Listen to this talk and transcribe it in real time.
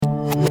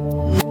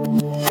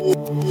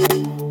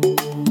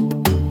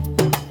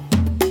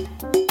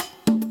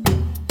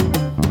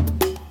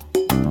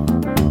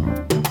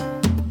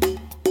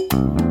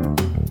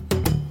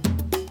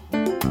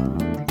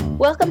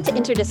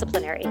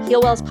Interdisciplinary,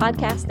 HealWell's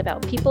podcast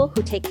about people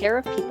who take care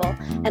of people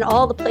and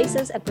all the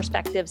places and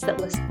perspectives that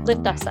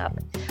lift us up.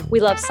 We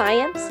love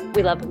science,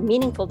 we love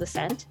meaningful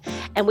dissent,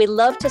 and we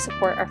love to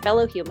support our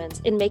fellow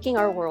humans in making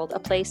our world a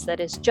place that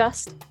is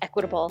just,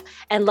 equitable,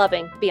 and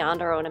loving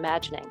beyond our own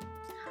imagining.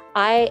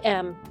 I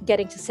am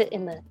getting to sit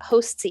in the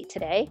host seat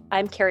today.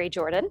 I'm Carrie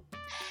Jordan,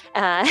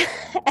 and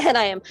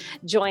I am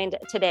joined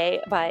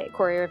today by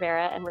Corey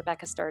Rivera and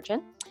Rebecca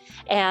Sturgeon.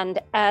 And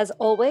as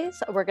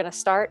always, we're going to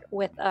start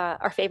with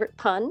our favorite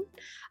pun.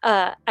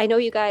 I know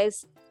you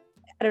guys,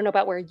 I don't know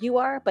about where you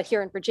are, but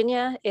here in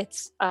Virginia,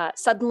 it's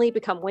suddenly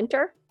become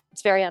winter.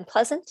 It's very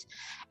unpleasant.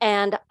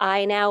 And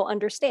I now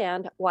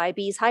understand why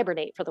bees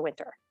hibernate for the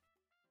winter.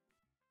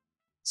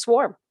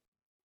 Swarm.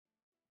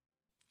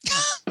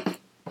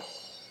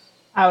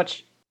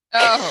 Ouch.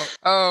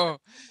 Oh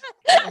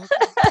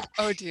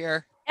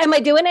dear. Am I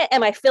doing it?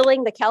 Am I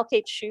filling the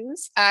Calcate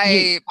shoes?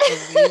 I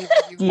believe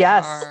you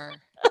Yes. are.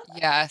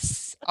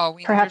 Yes. Oh,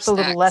 we Perhaps a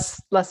little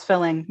less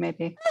filling,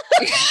 maybe.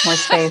 More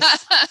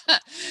space.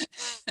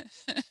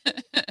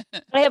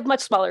 I have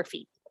much smaller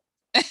feet.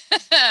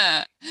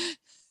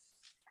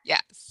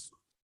 Yes.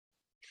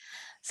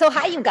 So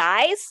hi, you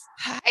guys.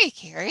 Hi,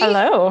 Carrie.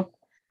 Hello.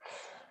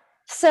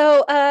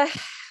 So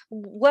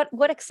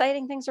what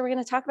exciting things are we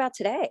going to talk about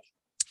today?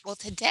 Well,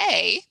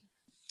 today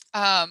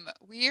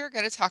we are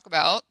going to talk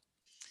about,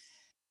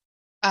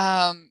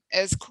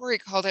 as Corey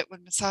called it,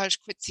 when massage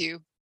quits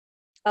you.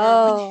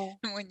 Oh,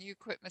 when you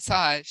quit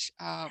massage.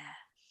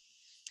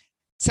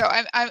 So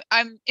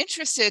I'm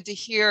interested to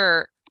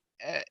hear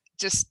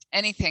just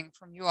anything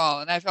from you all,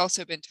 and I've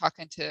also been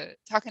talking to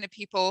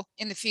people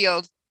in the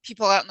field,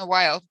 people out in the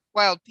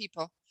wild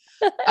people.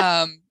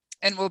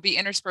 And we'll be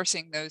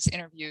interspersing those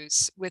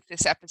interviews with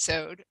this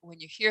episode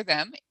when you hear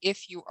them.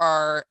 If you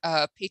are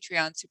a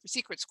Patreon Super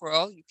Secret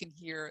Squirrel, you can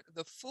hear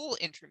the full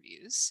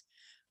interviews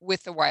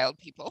with the wild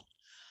people,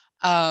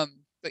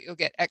 but you'll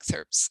get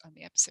excerpts on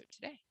the episode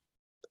today.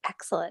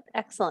 excellent.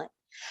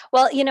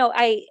 Well,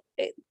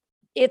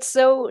 it's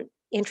so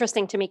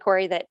interesting to me,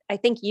 Corey, that I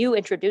think you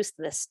introduced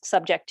this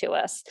subject to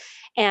us.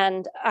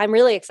 And I'm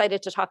really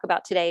excited to talk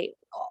about today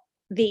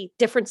the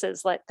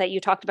differences that you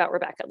talked about,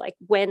 Rebecca, like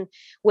when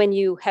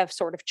you have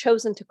sort of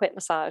chosen to quit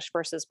massage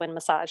versus when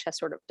massage has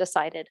sort of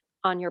decided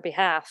on your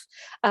behalf.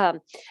 And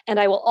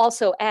I will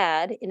also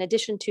add, in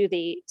addition to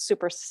the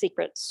Super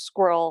Secret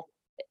Squirrel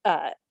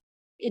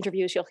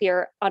interviews you'll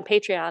hear on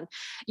Patreon,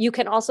 you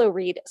can also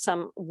read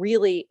some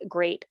really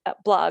great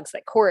blogs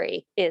that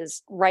Corey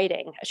is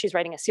writing. She's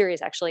writing a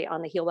series actually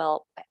on the HealWell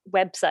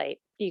website.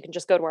 You can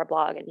just go to our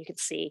blog and you can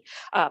see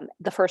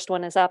the first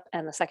one is up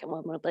and the second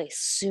one will be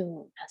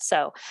soon.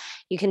 So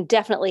you can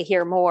definitely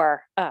hear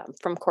more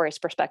from Corey's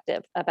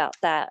perspective about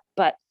that.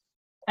 But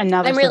And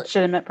now there's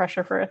legitimate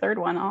pressure for a third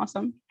one.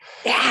 Awesome.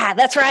 Yeah,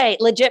 that's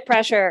right. Legit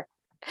pressure.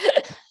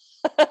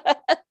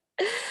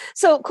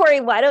 So Corey,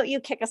 why don't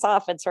you kick us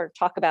off and sort of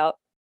talk about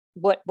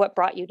what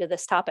brought you to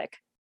this topic?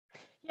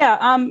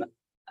 Yeah.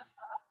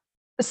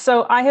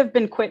 So I have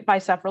been quit by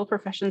several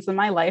professions in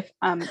my life.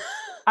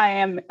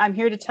 I'm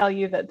here to tell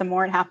you that the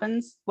more it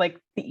happens, like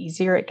the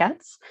easier it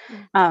gets.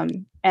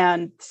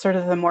 And sort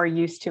of the more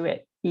used to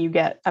it you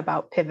get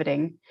about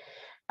pivoting.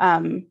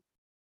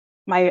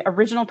 My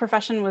original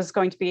profession was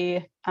going to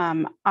be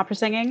opera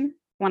singing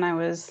when I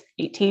was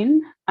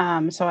 18.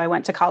 So I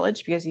went to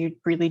college because you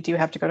really do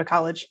have to go to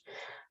college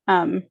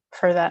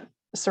for that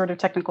sort of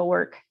technical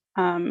work.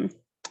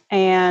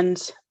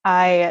 And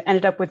I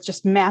ended up with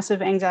just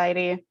massive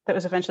anxiety that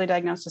was eventually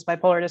diagnosed as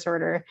bipolar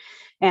disorder.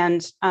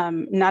 And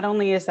not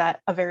only is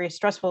that a very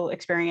stressful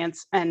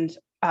experience and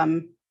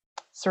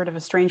sort of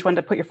a strange one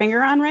to put your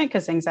finger on, right?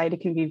 Because anxiety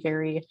can be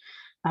very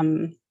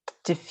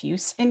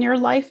diffuse in your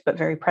life, but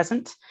very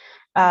present.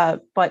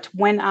 But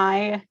when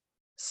I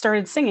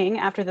started singing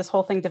after this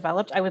whole thing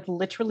developed, I would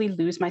literally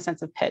lose my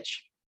sense of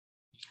pitch.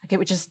 Like it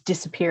would just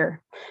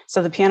disappear.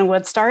 So the piano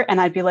would start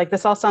and I'd be like,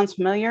 this all sounds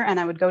familiar. And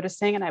I would go to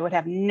sing and I would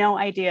have no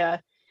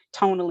idea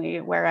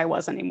tonally where I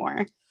was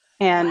anymore.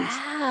 And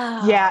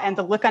Wow. yeah, and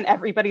the look on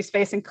everybody's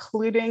face,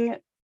 including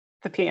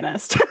the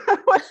pianist,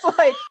 was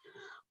like,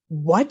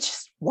 what?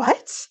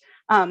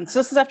 So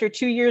this is after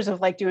 2 years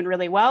of like doing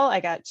really well. I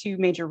got 2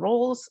 major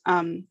roles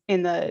in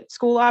the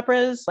school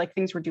operas, like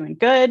things were doing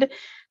good.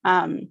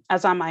 I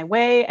was on my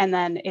way. And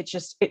then it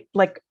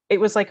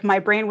was like, my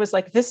brain was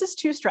like, this is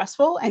too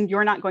stressful and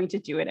you're not going to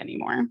do it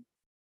anymore.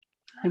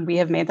 And we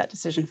have made that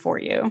decision for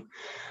you.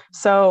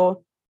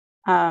 So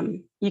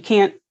you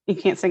can't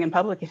sing in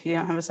public if you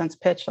don't have a sense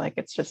of pitch. Like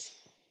it's just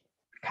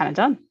kind of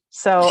done.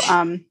 So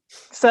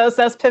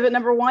that's pivot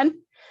number 1.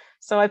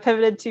 So I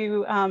pivoted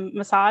to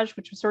massage,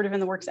 which was sort of in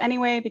the works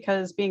anyway,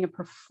 because being a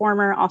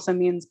performer also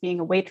means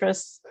being a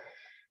waitress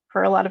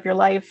for a lot of your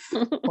life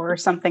or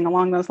something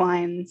along those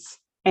lines.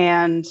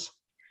 And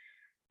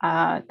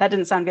that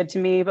didn't sound good to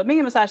me, but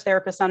being a massage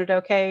therapist sounded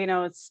okay.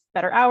 It's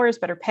better hours,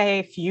 better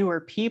pay,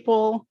 fewer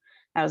people.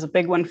 That was a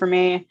big one for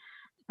me.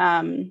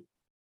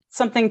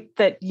 Something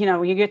that,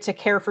 you get to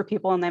care for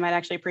people and they might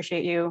actually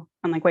appreciate you,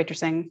 unlike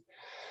waitressing.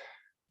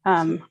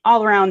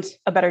 all around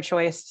a better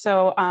choice.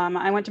 So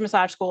I went to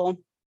massage school.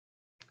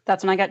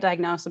 That's when I got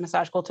diagnosed. The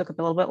massage school took a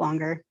little bit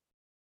longer.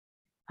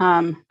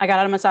 I got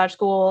out of massage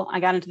school. I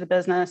got into the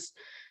business.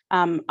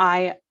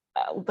 I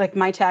like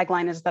my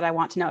tagline is that I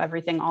want to know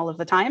everything all of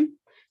the time.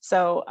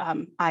 So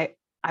I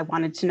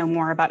wanted to know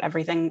more about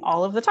everything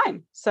all of the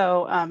time.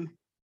 So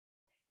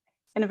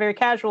in a very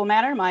casual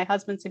manner, my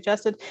husband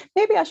suggested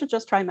maybe I should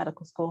just try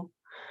medical school.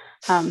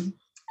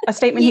 A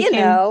statement he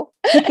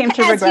came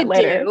to regret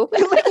later.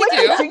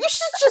 You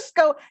should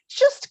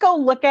just go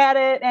look at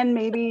it and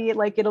maybe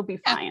like it'll be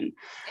fine.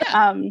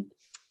 Yeah.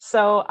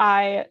 So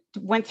I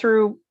went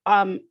through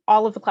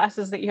all of the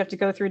classes that you have to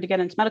go through to get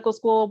into medical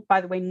school.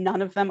 By the way,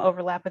 none of them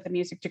overlap with a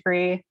music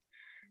degree.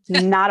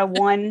 Not a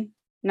one.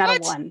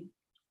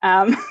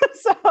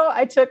 So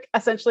I took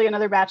essentially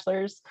another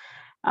bachelor's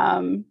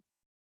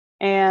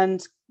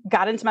and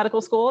got into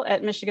medical school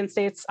at Michigan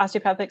State's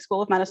Osteopathic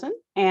School of Medicine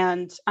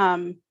and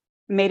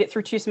made it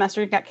through 2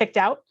 semesters, got kicked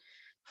out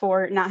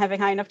for not having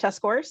high enough test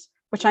scores,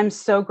 which I'm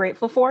so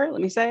grateful for, let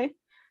me say.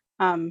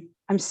 I'm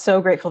so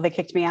grateful they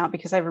kicked me out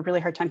because I have a really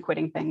hard time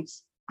quitting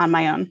things on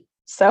my own.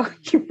 So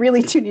you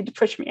really do need to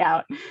push me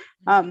out.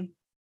 And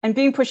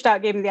being pushed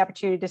out gave me the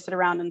opportunity to sit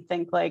around and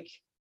think like,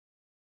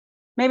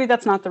 maybe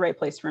that's not the right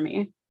place for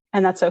me.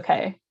 And that's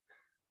okay.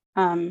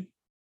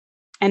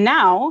 And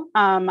now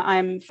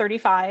I'm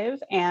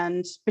 35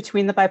 and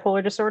between the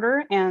bipolar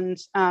disorder and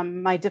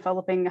my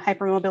developing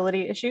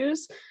hypermobility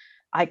issues,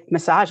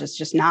 massage is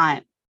just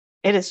not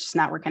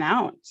working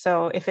out.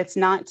 So if it's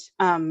not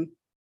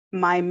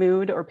my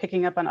mood or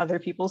picking up on other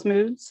people's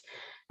moods,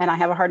 and I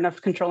have a hard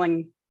enough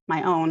controlling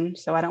my own,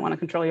 so I don't want to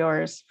control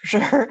yours for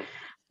sure.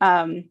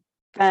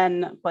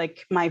 Then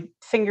like my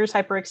fingers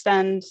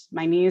hyperextend,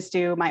 my knees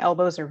do, my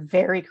elbows are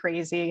very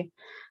crazy.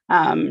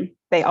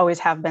 They always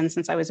have been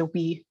since I was a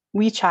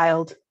wee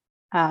child.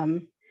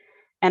 And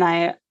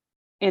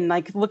in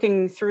like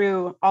looking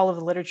through all of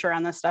the literature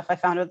on this stuff, I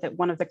found out that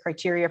one of the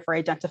criteria for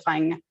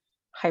identifying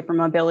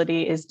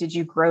hypermobility is, did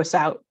you gross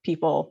out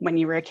people when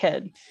you were a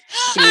kid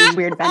doing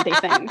weird bendy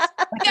things?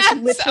 Like Yes!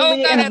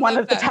 literally God, in one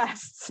of the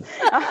tests.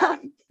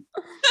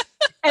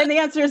 And the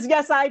answer is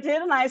yes, I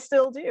did. And I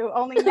still do.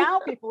 Only now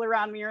people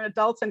around me are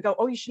adults and go,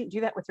 oh, you shouldn't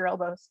do that with your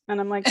elbows. And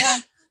I'm like, yeah,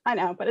 I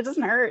know, but it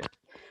doesn't hurt.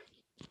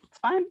 It's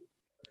fine.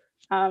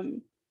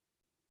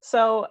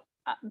 So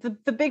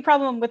the big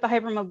problem with the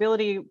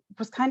hypermobility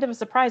was kind of a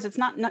surprise. It's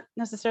not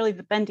necessarily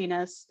the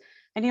bendiness.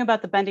 I knew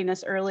about the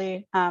bendiness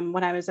early.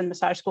 When I was in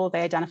massage school,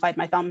 they identified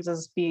my thumbs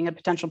as being a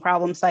potential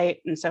problem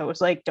site. And so it was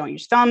like, don't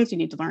use thumbs. You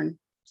need to learn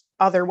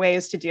other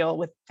ways to deal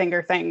with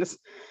finger things.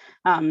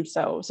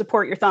 So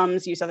support your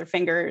thumbs, use other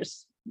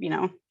fingers,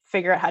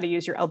 figure out how to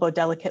use your elbow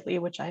delicately,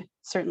 which I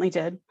certainly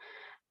did.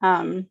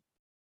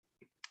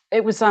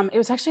 It was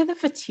actually the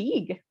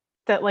fatigue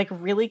that like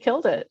really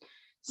killed it.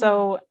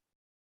 So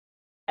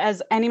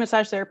as any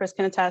massage therapist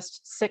can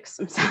attest, 6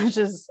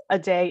 massages a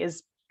day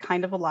is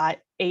kind of a lot.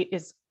 8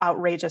 is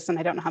outrageous. And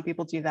I don't know how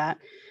people do that.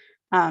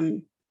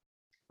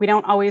 We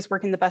don't always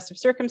work in the best of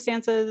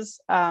circumstances.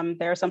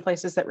 There are some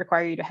places that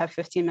require you to have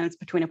 15 minutes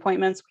between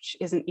appointments, which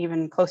isn't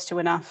even close to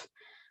enough.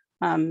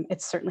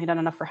 It's certainly not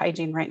enough for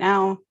hygiene right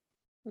now,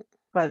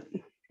 but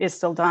is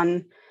still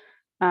done.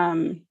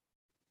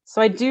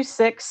 So I do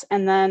 6,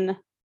 and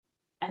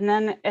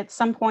then at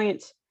some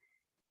point,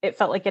 it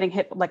felt like getting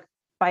hit like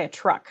by a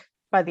truck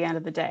by the end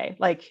of the day.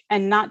 Like,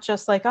 and not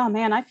just like, oh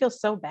man, I feel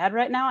so bad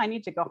right now, I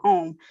need to go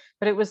home.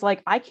 But it was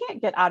like, I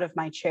can't get out of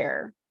my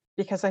chair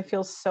because I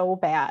feel so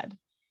bad.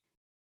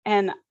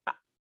 And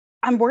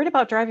I'm worried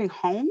about driving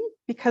home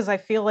because I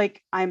feel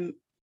like I'm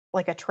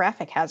like a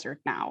traffic hazard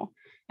now,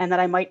 and that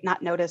I might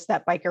not notice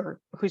that biker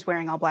who's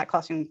wearing all black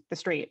crossing the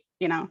street,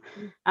 because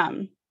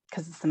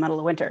it's the middle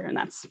of winter and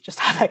that's just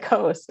how that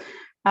goes.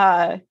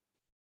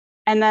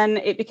 And then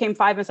it became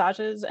 5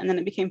 massages, and then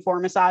it became 4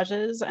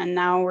 massages, and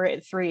now we're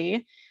at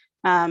 3.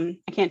 I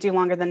can't do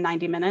longer than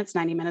 90 minutes.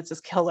 90 minutes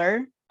is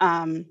killer.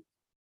 So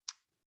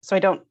I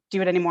don't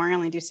do it anymore. I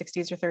only do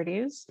 60s or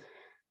 30s.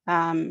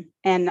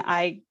 And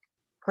I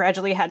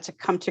gradually had to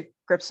come to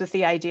grips with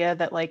the idea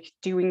that like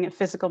doing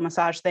physical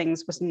massage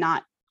things was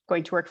not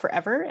going to work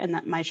forever, and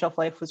that my shelf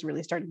life was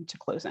really starting to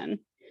close in,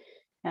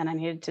 and I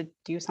needed to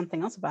do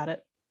something else about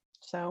it.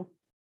 So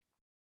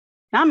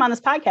now I'm on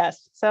this podcast.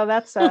 So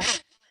that's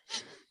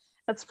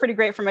that's pretty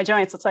great for my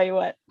joints, I'll tell you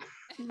what.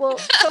 Well,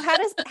 so how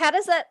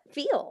does that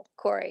feel,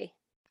 Corey?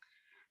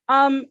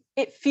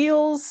 It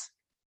feels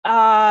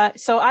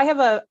so I have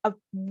a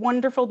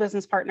wonderful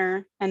business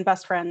partner and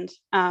best friend.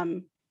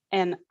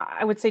 And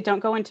I would say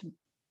don't go into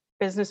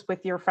business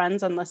with your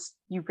friends unless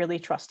you really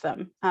trust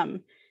them.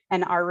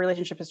 And our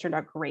relationship has turned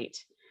out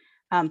great.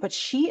 But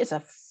she is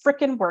a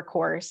freaking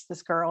workhorse,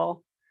 this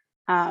girl.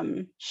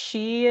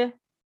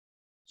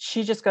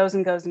 She just goes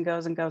and goes and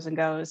goes and goes and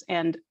goes.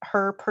 And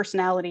her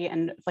personality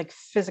and like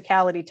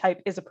physicality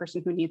type is a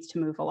person who needs to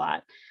move a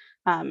lot.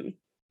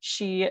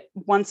 She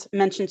once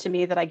mentioned to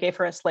me that I gave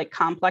her a slight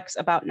complex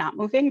about not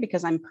moving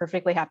because I'm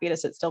perfectly happy to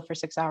sit still for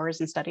 6 hours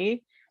and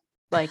study.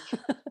 Like,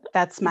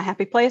 that's my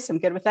happy place. I'm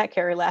good with that.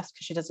 Carrie laughs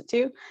because she does it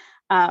too.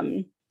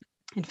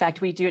 In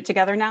fact, we do it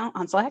together now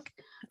on Slack.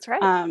 That's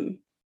right.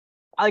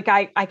 Like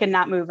I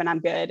cannot move and I'm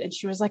good. And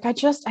she was like, I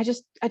just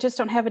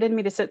don't have it in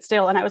me to sit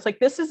still. And I was like,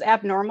 this is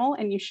abnormal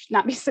and you should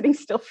not be sitting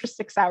still for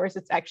 6 hours.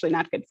 It's actually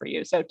not good for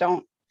you. So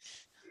don't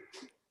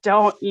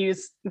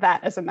use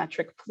that as a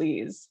metric,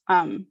 please.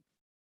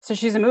 So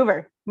she's a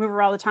mover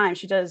all the time.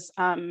 She does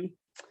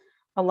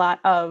a lot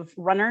of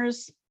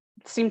runners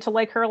seem to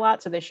like her a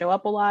lot. So they show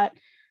up a lot.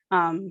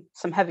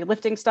 Some heavy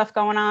lifting stuff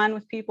going on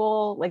with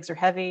people, legs are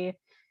heavy.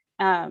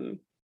 And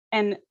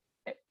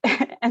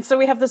and so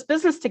we have this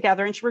business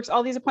together and she works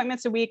all these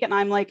appointments a week and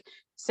I'm like,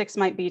 6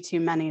 might be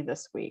too many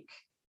this week.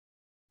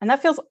 And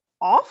that feels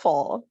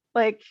awful.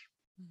 Like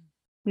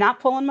not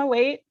pulling my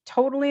weight,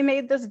 totally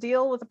made this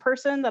deal with a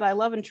person that I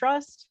love and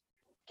trust,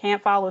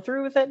 can't follow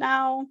through with it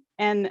now.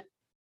 And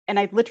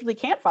I literally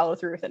can't follow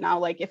through with it now.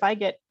 Like if I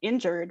get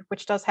injured,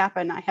 which does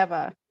happen, I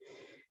have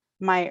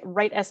my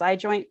right SI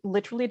joint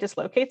literally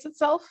dislocates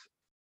itself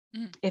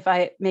if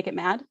I make it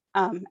mad.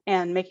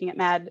 And making it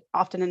mad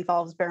often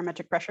involves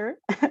barometric pressure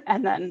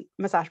and then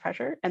massage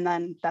pressure. And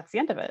then that's the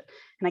end of it.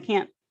 And I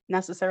can't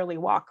necessarily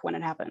walk when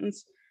it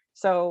happens.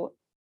 So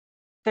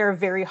there are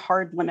very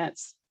hard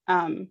limits.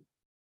 And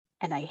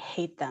I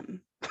hate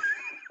them.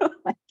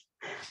 Like,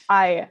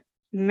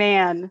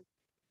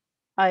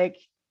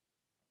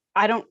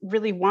 I don't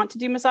really want to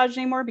do massage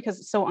anymore because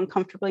it's so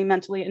uncomfortably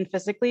mentally and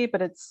physically,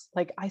 but it's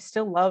like, I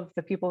still love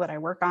the people that I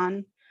work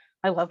on.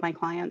 I love my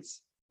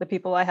clients. The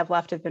people I have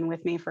left have been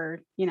with me for,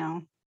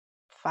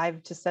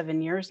 5 to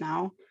 7 years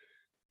now.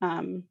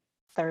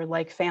 They're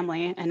like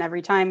family. And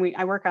every time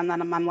I work on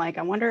them, I'm like,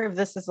 I wonder if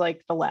this is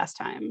like the last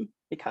time,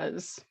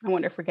 because I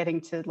wonder if we're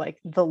getting to like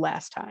the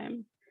last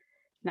time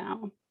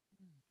now.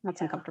 That's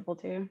uncomfortable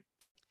too.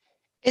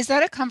 Is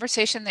that a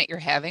conversation that you're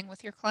having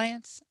with your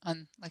clients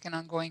on like an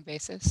ongoing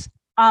basis?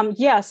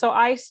 Yeah. So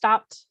I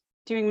stopped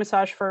doing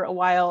massage for a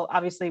while.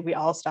 Obviously, we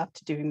all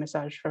stopped doing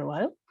massage for a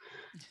while.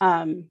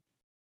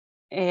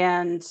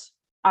 And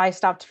I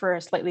stopped for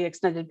a slightly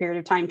extended period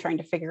of time trying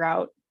to figure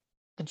out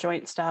the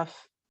joint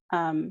stuff.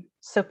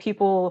 So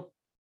people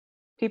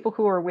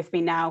who are with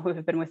me now, who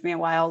have been with me a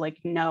while, like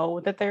know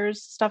that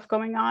there's stuff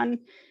going on.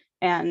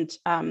 And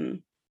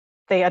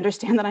they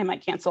understand that I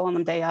might cancel on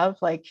the day of,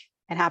 like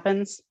it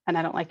happens and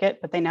I don't like it,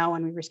 but they know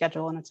and we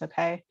reschedule and it's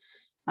okay.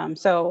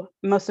 So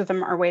most of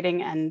them are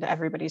waiting and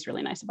everybody's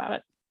really nice about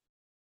it,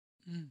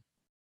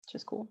 which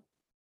is cool.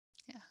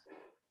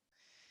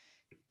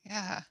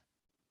 Yeah.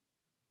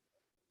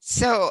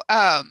 So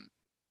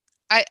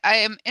I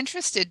am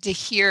interested to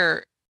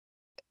hear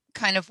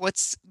kind of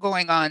what's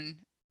going on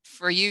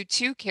for you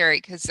too,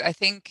 Carrie, because I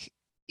think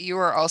you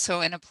are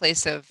also in a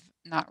place of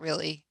not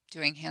really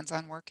doing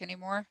hands-on work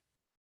anymore.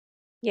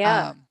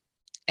 Yeah.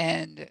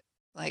 And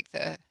like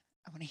I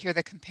want to hear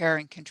the compare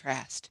and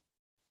contrast.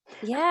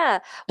 Yeah.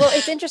 Well,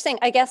 it's interesting.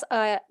 I guess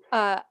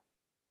the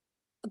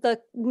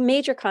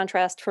major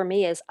contrast for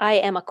me is I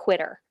am a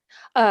quitter.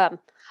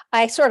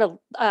 I sort of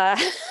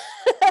I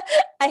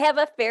have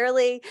a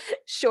fairly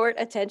short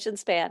attention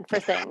span for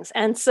things.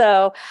 And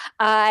so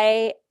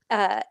I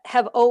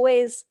have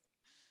always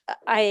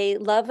I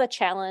love a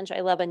challenge.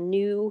 I love a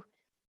new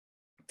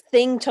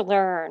thing to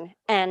learn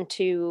and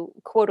to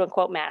quote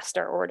unquote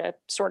master, or to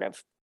sort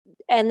of,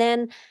 and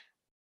then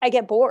I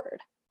get bored.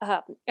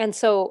 And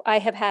so I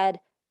have had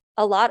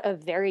a lot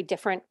of very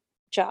different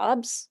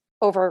jobs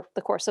over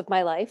the course of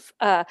my life.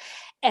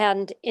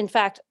 And in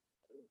fact,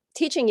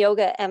 teaching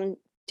yoga and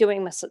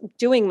doing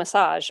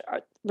massage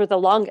were the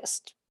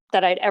longest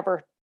that I'd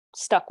ever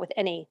stuck with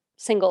any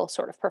single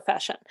sort of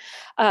profession.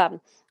 And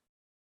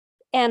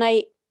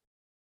I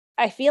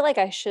feel like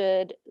I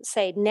should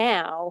say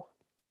now,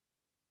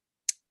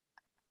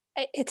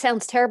 it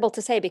sounds terrible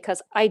to say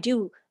because I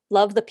do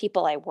love the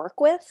people I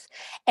work with.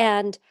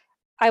 And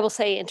I will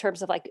say, in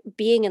terms of like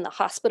being in the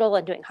hospital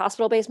and doing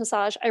hospital-based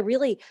massage, I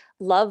really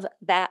love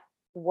that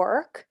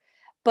work.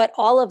 But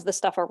all of the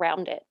stuff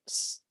around it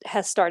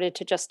has started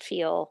to just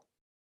feel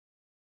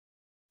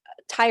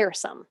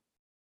tiresome.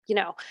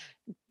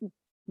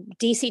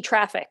 DC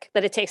traffic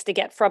that it takes to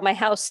get from my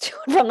house to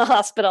from the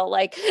hospital,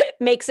 like,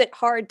 makes it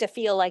hard to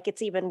feel like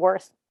it's even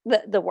worth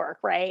the work,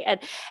 right?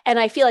 And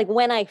I feel like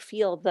when I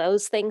feel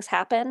those things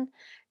happen,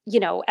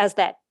 as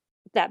that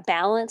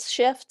balance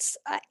shifts,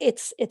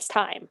 it's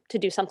time to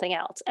do something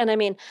else. And I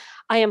mean,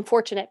 I am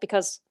fortunate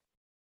because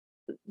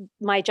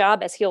my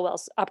job as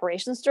HealWell's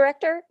operations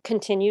director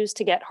continues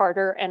to get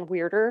harder and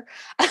weirder.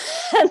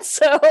 And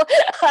so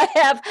I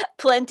have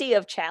plenty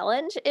of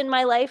challenge in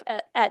my life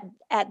at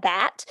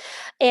that.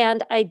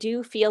 And I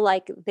do feel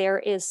like there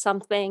is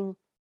something,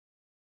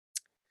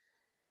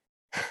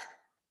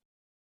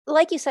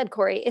 like you said,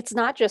 Corey, it's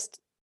not just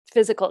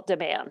physical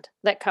demand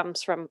that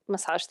comes from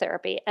massage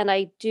therapy. And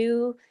I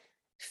do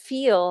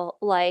feel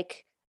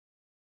like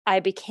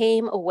I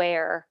became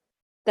aware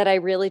that I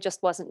really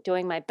just wasn't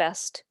doing my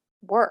best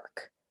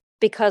work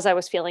because I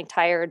was feeling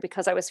tired,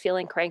 because I was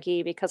feeling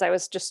cranky, because I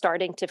was just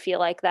starting to feel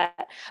like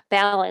that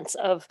balance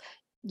of,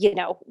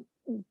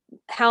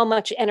 how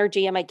much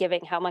energy am I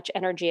giving? How much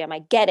energy am I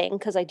getting?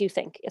 Because I do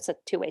think it's a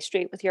two-way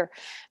street with your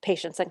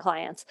patients and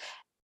clients.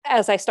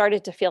 As I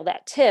started to feel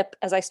that tip,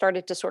 as I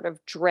started to sort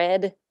of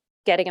dread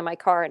getting in my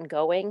car and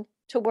going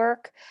to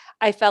work,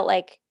 I felt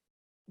like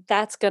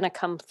that's going to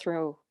come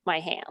through my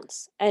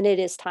hands and it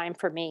is time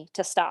for me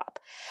to stop.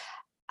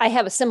 I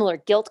have a similar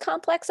guilt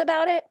complex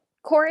about it,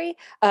 Corey.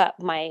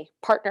 My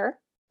partner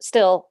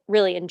still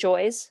really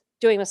enjoys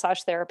doing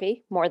massage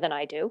therapy more than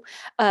I do.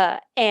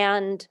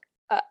 And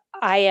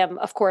I am,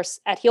 of course,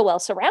 at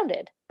Healwell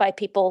surrounded by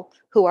people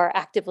who are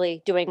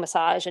actively doing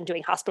massage and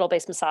doing hospital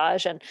based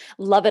massage and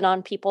loving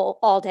on people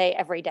all day,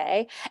 every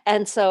day.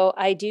 And so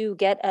I do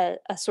get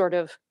a sort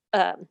of,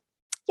 yeah,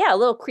 a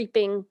little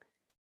creeping,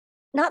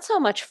 not so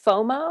much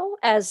FOMO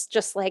as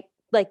just like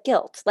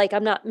guilt. Like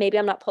maybe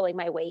I'm not pulling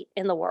my weight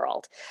in the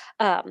world.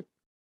 Um,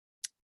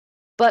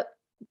 but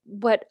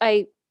what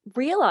I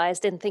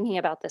realized in thinking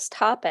about this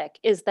topic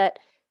is that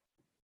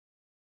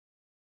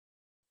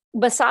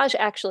massage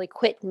actually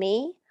quit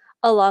me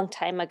a long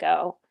time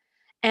ago.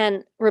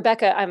 And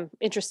Rebecca, I'm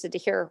interested to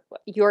hear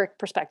your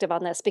perspective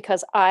on this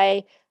because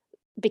I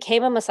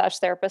became a massage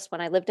therapist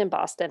when I lived in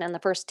Boston. And the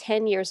first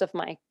 10 years of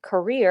my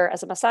career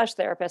as a massage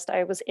therapist,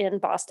 I was in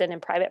Boston in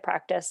private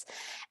practice.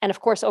 And of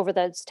course, over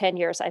those 10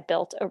 years, I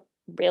built a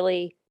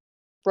really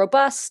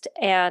robust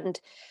and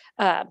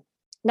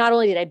not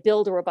only did I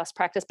build a robust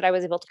practice, but I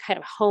was able to kind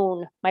of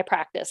hone my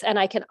practice. And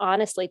I can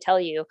honestly tell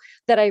you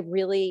that I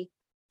really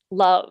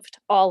loved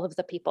all of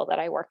the people that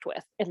I worked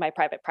with in my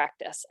private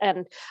practice.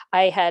 And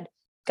I had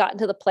gotten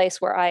to the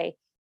place where I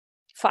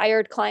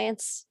fired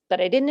clients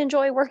that I didn't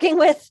enjoy working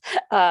with,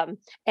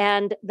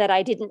 and that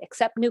I didn't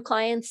accept new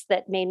clients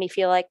that made me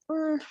feel like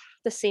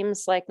this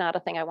seems like not a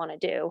thing I want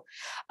to do.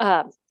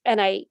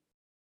 And I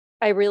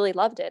really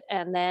loved it.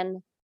 And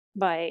then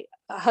my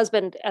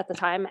husband at the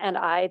time and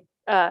I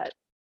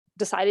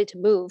decided to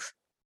move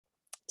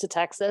to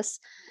Texas,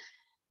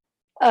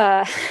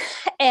 uh,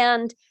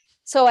 and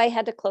so I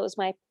had to close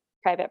my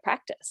private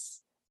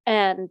practice,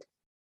 and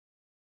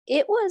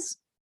it was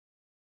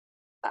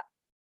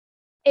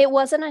it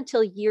wasn't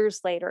until years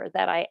later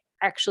that I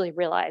actually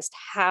realized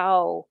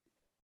how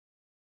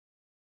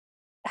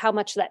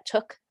much that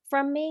took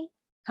from me,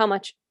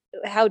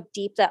 how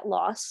deep that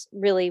loss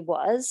really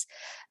was.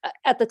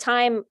 At the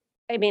time,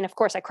 I mean, of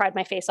course, I cried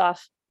my face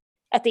off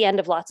at the end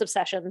of lots of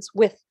sessions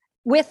with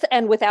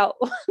and without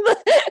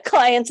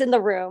clients in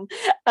the room.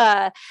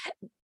 Uh,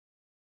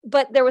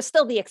 but there was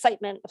still the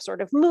excitement of sort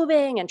of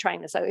moving and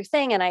trying this other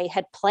thing. And I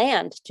had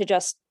planned to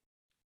just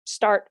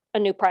start a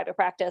new private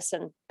practice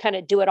and kind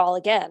of do it all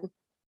again.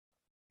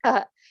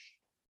 Uh,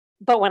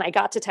 but when I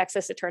got to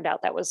Texas, it turned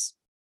out that was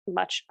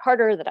much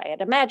harder than I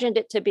had imagined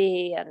it to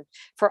be. And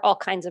for all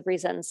kinds of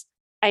reasons,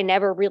 I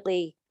never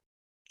really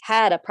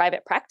had a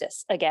private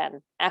practice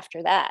again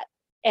after that.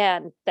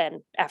 And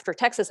then after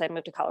Texas, I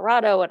moved to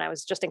Colorado and I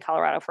was just in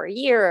Colorado for a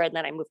year. And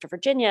then I moved to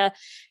Virginia.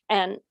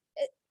 And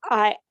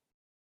I,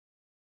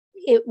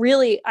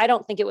 I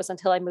don't think it was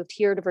until I moved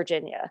here to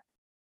Virginia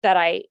that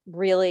I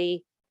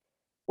really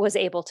was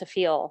able to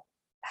feel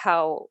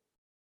how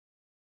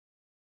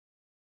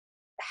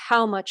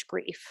much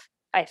grief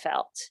I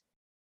felt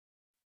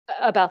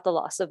about the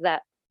loss of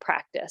that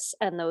practice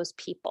and those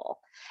people.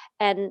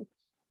 And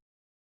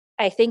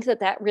I think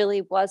that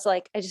really was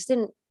like I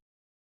didn't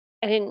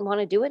want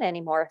to do it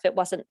anymore if it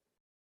wasn't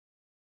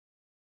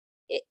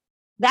it,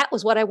 that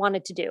was what I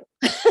wanted to do.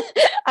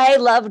 I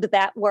loved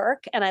that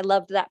work and I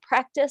loved that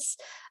practice.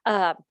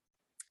 Um,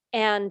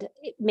 and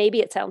maybe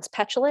it sounds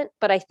petulant,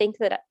 but I think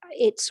that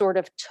it sort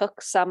of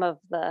took some of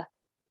the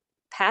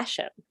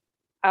passion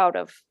out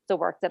of the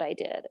work that I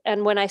did.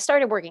 And when I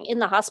started working in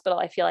the hospital,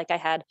 I feel like I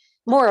had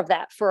more of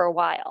that for a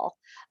while.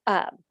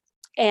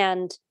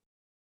 And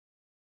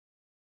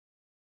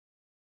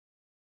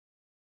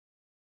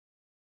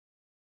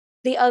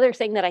the other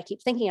thing that I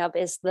keep thinking of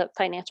is the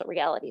financial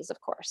realities, of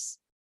course,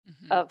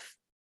 Mhm. of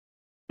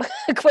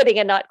quitting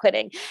and not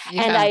quitting.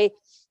 And Yeah.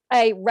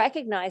 I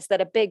recognize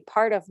that a big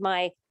part of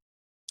my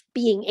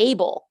being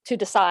able to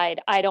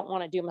decide I don't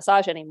want to do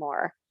massage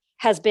anymore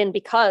has been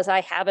because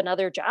I have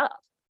another job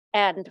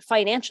and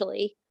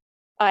financially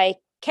I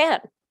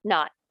can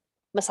not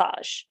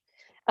massage.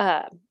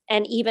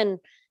 And even,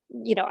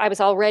 I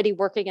was already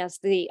working as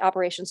the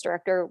operations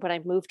director when I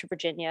moved to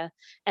Virginia.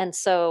 And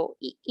so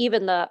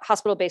even the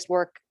hospital based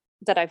work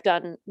that I've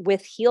done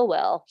with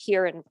Healwell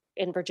here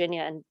in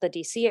Virginia and the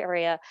DC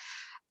area,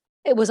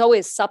 it was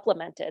always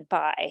supplemented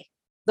by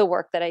the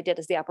work that I did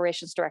as the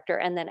operations director.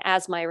 And then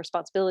as my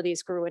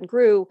responsibilities grew and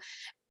grew,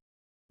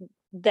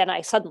 then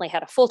I suddenly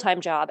had a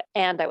full-time job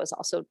and I was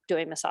also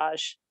doing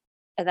massage.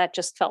 And that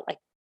just felt like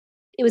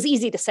it was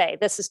easy to say,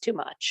 this is too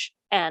much.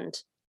 And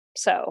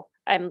so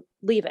I'm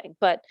leaving.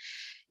 But,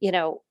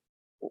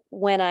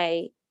 when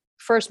I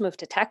first moved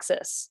to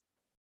Texas,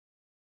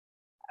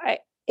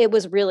 it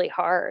was really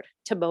hard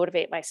to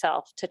motivate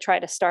myself to try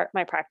to start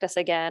my practice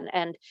again.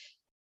 And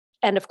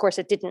of course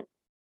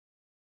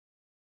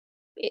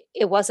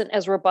it wasn't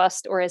as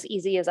robust or as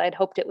easy as I'd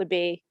hoped it would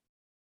be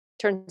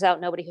turns out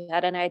nobody who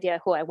had any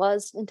idea who I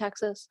was in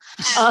Texas.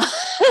 Uh,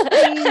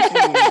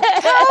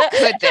 How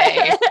could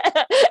they?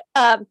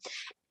 um,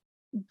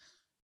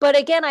 but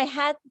again, I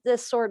had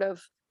this sort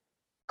of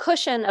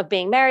cushion of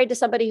being married to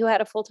somebody who had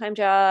a full-time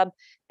job.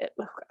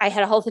 I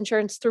had health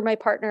insurance through my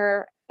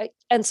partner.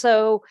 And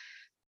so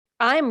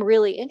I'm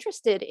really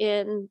interested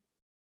in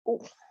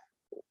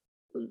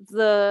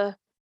the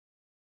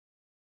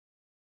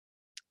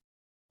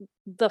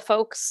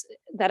folks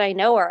that I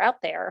know are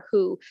out there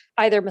who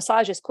either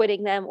massage is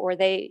quitting them or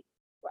they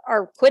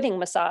are quitting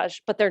massage,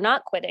 but they're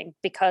not quitting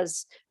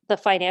because the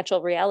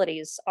financial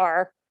realities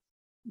are,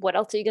 what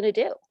else are you going to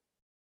do?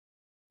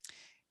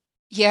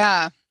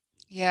 Yeah.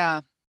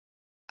 Yeah.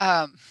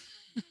 Um,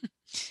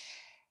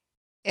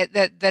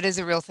 that is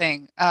a real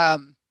thing. That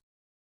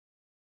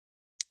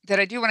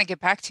I do want to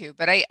get back to,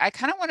 but I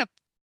kind of want to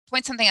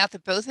point something out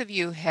that both of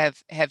you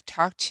have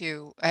talked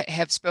to,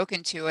 have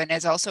spoken to, and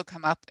has also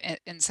come up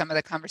in some of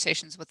the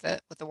conversations with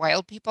the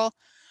wild people,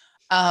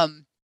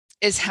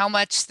 is how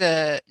much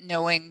the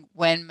knowing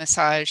when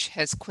massage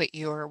has quit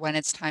you or when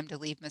it's time to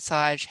leave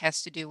massage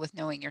has to do with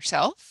knowing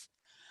yourself,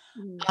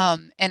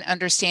 and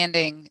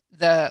understanding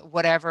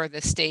whatever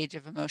the stage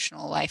of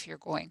emotional life you're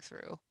going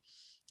through.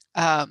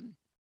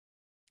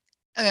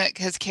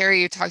 Because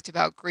Carrie, you talked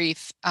about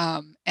grief,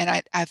 and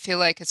I feel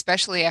like,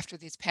 especially after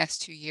these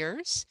past 2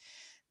 years,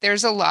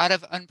 there's a lot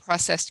of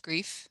unprocessed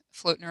grief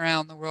floating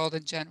around the world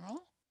in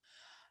general.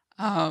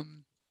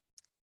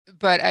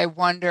 But I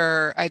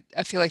wonder, I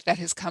feel like that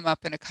has come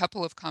up in a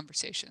couple of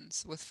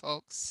conversations with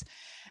folks.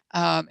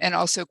 And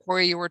also,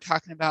 Corey, you were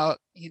talking about,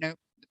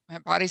 my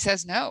body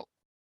says no.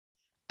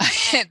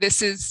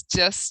 This is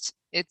just,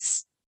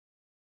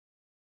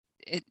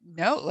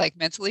 no, like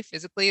mentally,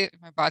 physically,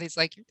 my body's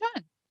like, you're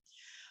done.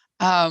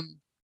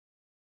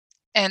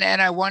 And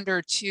I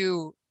wonder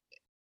too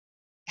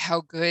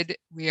how good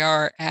we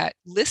are at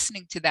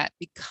listening to that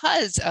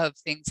because of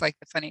things like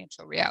the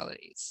financial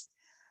realities,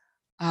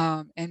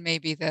 and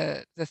maybe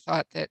the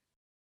thought that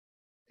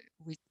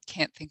we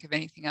can't think of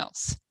anything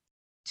else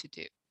to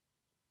do.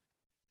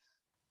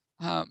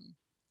 And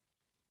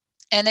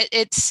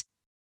it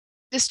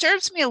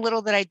disturbs me a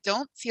little that I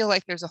don't feel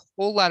like there's a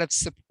whole lot of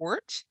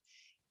support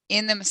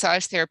in the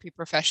massage therapy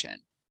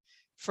profession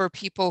for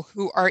people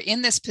who are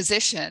in this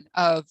position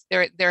of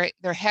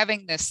they're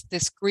having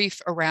this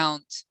grief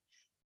around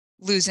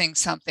losing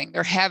something.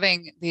 They're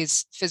having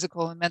these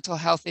physical and mental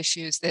health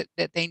issues that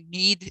they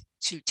need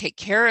to take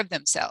care of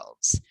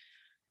themselves.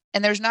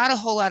 And there's not a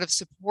whole lot of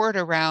support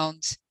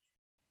around.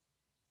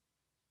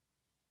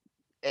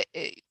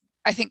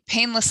 I think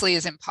painlessly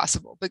is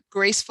impossible, but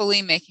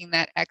gracefully making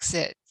that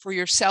exit for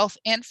yourself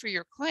and for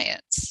your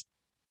clients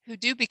who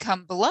do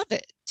become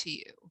beloved to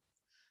you.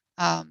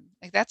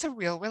 Like that's a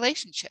real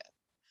relationship.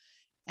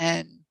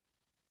 And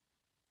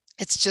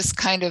it's just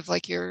kind of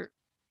like you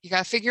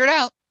got to figure it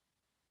out.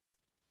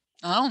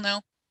 I don't know.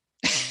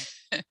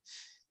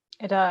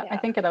 I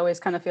think it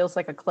always kind of feels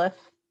like a cliff.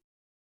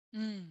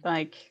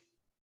 Like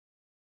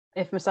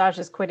if massage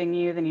is quitting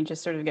you, then you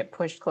just sort of get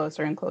pushed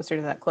closer and closer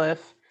to that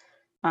cliff,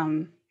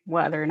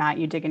 whether or not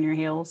you dig in your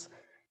heels.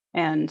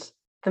 And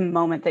the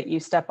moment that you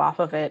step off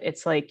of it,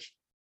 it's like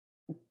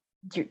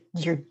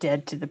you're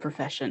dead to the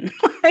profession.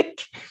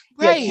 Like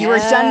Right. you are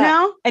done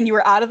now, and you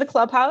are out of the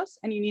clubhouse,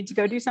 and you need to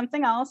go do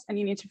something else, and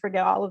you need to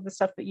forget all of the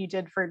stuff that you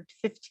did for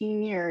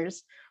 15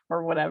 years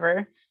or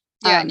whatever.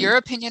 Yeah, and your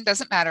opinion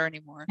doesn't matter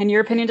anymore. And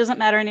your opinion doesn't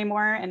matter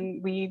anymore.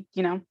 And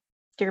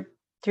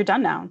you're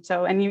done now.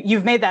 So, and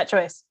you've made that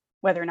choice,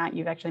 whether or not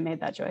you've actually made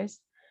that choice.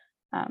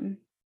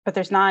 But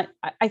there's not,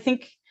 I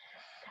think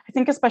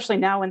especially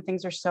now when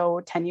things are so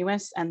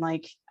tenuous, and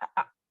like,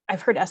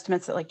 I've heard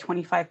estimates that like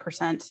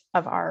 25%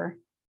 of our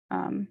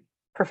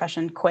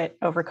profession quit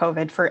over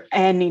COVID for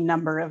any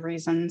number of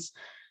reasons.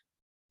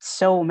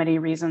 So many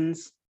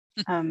reasons.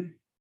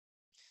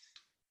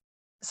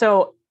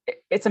 So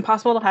it's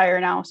impossible to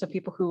hire now. So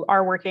people who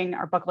are working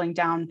are buckling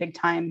down big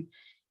time,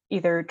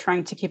 either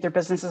trying to keep their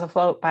businesses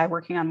afloat by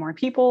working on more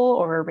people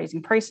or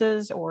raising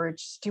prices or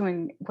just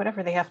doing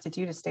whatever they have to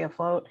do to stay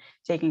afloat.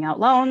 Taking out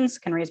loans,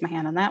 can raise my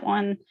hand on that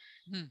one.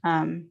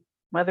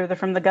 Whether they're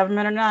from the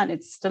government or not,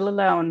 it's still a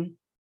loan.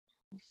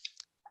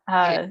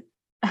 Right.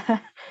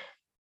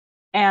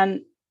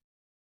 And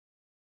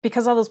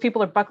because all those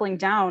people are buckling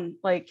down,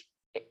 like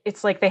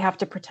it's like they have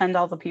to pretend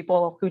all the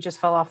people who just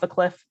fell off the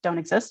cliff don't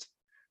exist,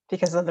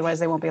 because otherwise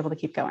they won't be able to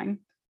keep going.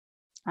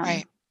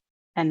 Right.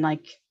 And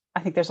like, I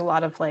think there's a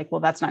lot of like,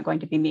 well, that's not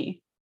going to be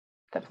me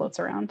that floats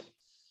around.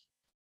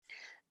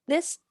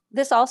 This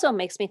also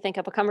makes me think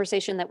of a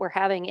conversation that we're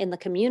having in the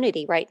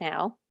community right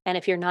now. And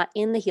if you're not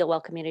in the Heal Well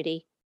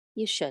community,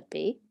 you should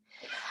be.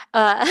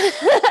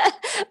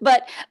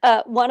 But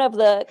one of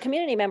the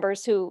community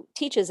members who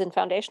teaches in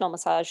foundational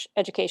massage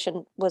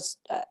education was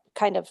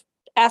kind of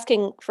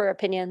asking for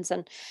opinions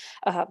and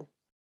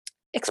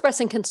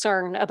expressing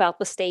concern about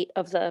the state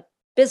of the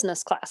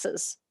business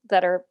classes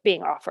that are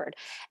being offered.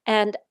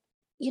 And,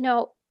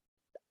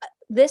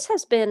 this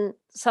has been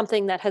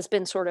something that has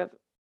been sort of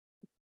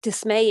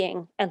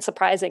dismaying and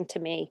surprising to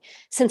me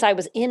since I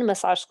was in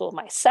massage school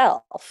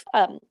myself.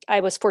 I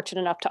was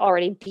fortunate enough to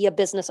already be a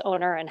business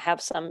owner and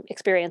have some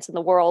experience in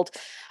the world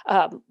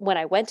when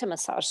I went to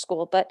massage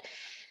school. But,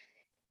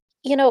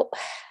 you know,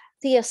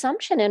 the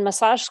assumption in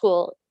massage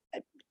school,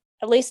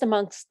 at least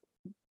amongst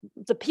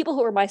the people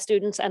who were my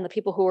students and the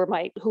people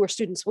who were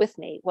students with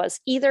me, was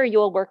either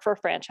you'll work for a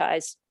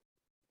franchise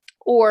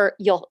or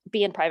you'll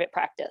be in private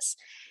practice.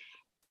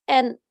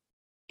 And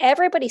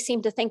everybody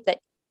seemed to think that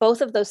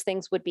both of those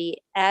things would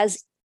be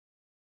as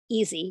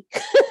easy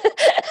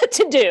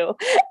to do.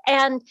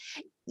 And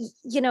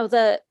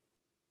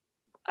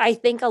I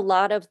think a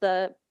lot of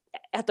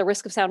at the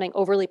risk of sounding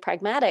overly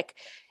pragmatic,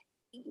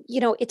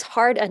 it's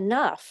hard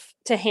enough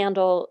to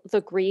handle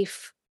the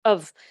grief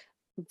of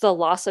the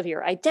loss of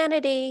your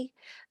identity,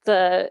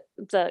 the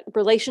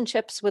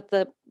relationships with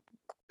the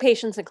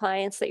patients and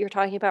clients that you're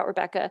talking about,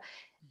 Rebecca.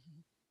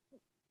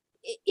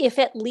 If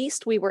at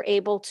least we were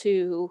able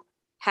to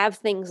have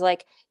things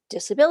like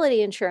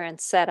disability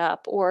insurance set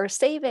up or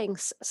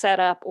savings set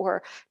up,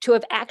 or to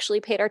have actually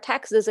paid our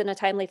taxes in a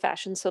timely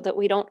fashion so that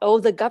we don't owe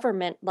the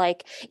government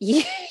like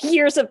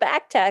years of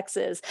back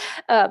taxes,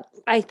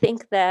 I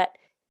think that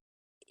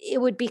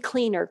it would be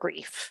cleaner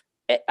grief.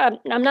 I'm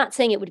not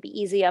saying it would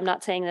be easy. I'm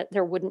not saying that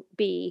there wouldn't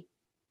be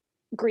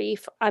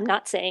grief. I'm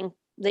not saying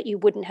that you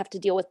wouldn't have to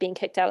deal with being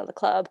kicked out of the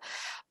club.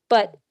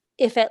 But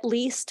if at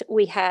least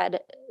we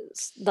had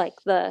like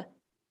the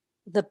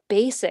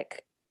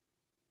basic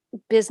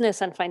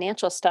business and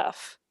financial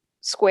stuff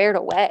squared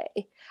away,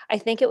 I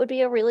think it would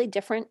be a really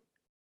different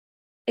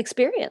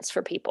experience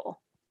for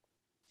people.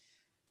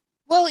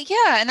 Well,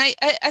 yeah, and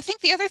I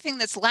think the other thing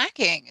that's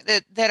lacking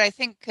that I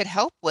think could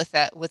help with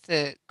that, with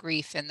the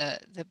grief and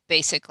the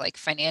basic like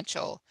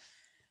financial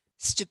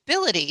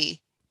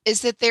stability,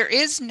 is that there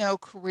is no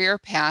career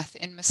path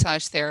in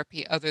massage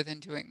therapy other than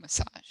doing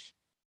massage,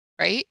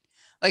 right?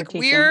 Like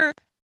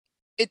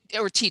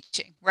or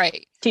teaching,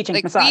 right? Teaching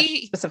like massage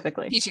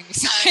specifically. Teaching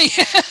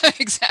massage,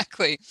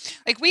 exactly.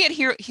 Like we at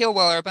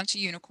Healwell are a bunch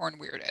of unicorn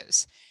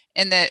weirdos,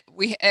 and that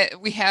we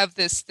have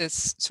this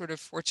sort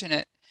of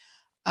fortunate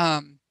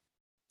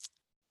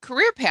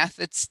career path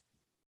that's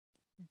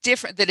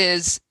different, that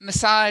is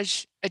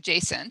massage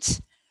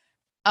adjacent.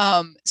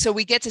 So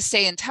we get to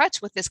stay in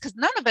touch with this, because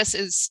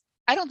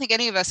I don't think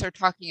any of us are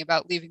talking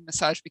about leaving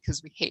massage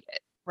because we hate it,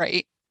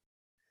 right?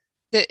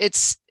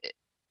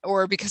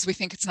 Or because we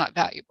think it's not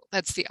valuable.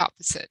 That's the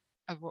opposite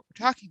of what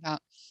we're talking about.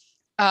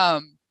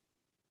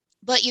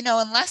 But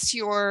unless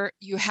you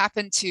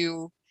happen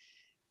to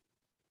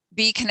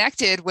be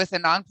connected with a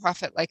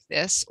nonprofit like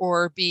this,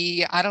 or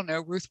be, I don't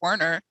know, Ruth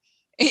Werner,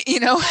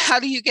 how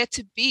do you get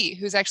to be,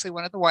 who's actually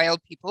one of the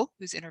wild people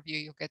whose interview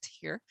you'll get to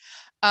hear?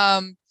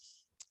 How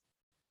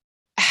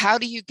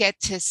do you get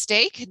to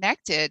stay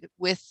connected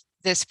with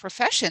this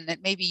profession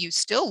that maybe you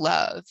still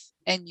love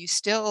and you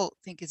still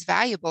think is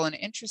valuable and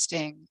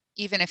interesting,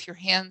 even if your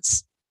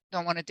hands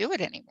don't want to do it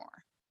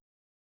anymore?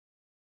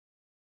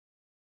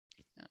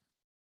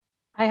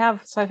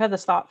 I've had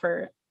this thought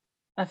for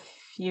a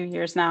few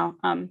years now,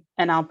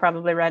 and I'll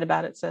probably write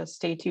about it, so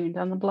stay tuned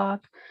on the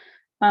blog.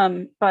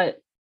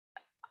 But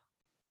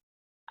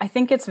I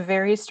think it's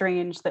very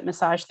strange that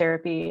massage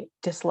therapy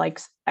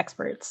dislikes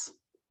experts,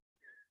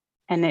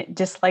 and it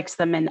dislikes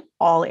them in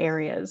all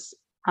areas.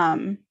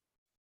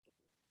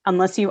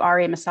 Unless you are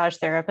a massage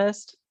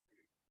therapist,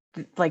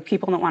 like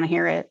people don't want to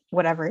hear it,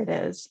 whatever it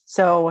is.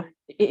 So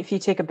if you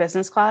take a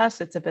business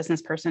class, it's a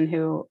business person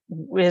who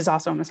is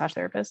also a massage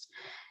therapist.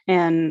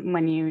 And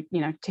when you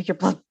take your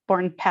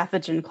blood-borne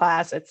pathogen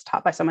class, it's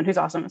taught by someone who's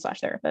also a massage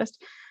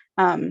therapist.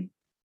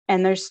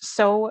 And there's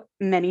so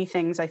many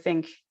things, I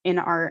think, in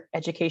our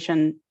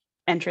education,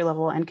 entry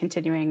level and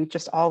continuing,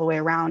 just all the way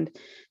around,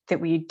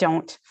 that we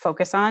don't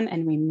focus on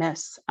and we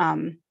miss.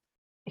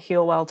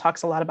 Healwell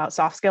talks a lot about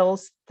soft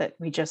skills that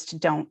we just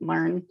don't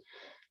learn.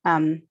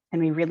 And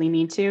we really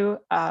need to.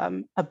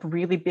 A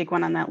really big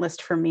one on that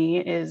list for me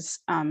is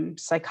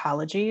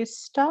psychology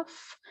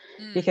stuff,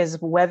 because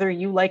whether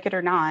you like it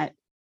or not,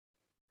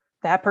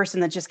 that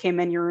person that just came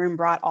in your room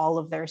brought all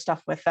of their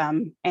stuff with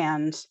them,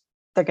 and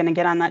they're going to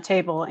get on that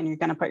table and you're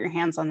going to put your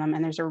hands on them,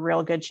 and there's a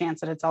real good chance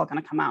that it's all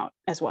going to come out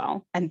as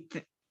well. And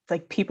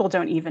like people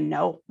don't even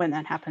know when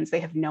that happens.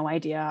 They have no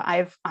idea.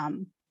 I've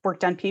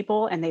worked on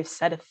people and they've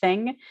said a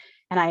thing,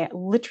 and I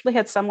literally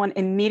had someone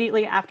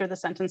immediately after the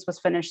sentence was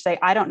finished say,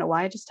 "I don't know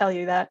why I just tell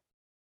you that.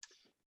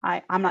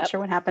 I'm not sure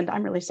what happened.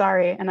 I'm really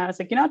sorry." And I was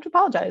like, you don't have to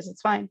apologize.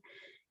 It's fine.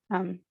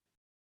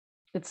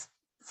 It's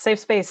safe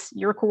space.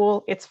 You're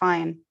cool. It's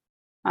fine.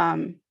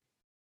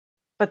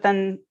 But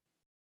then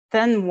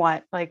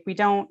what? Like, we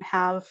don't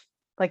have,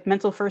 like,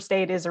 mental first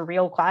aid is a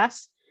real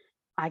class.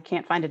 I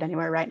can't find it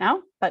anywhere right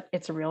now, but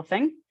it's a real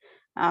thing.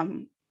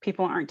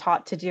 People aren't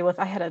taught to deal with.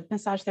 I had a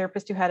massage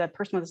therapist who had a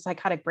person with a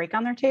psychotic break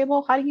on their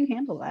table. How do you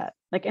handle that?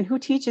 Like, and who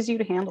teaches you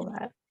to handle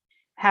that?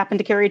 Happened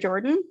to Carrie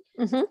Jordan.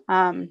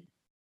 Mm-hmm.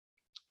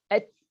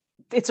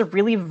 It's a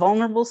really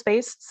vulnerable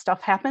space.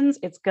 Stuff happens.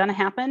 It's going to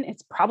happen.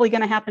 It's probably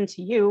going to happen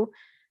to you.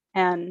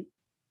 And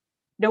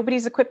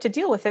nobody's equipped to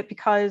deal with it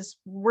because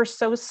we're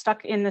so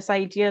stuck in this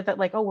idea that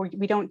like, oh,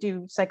 we don't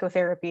do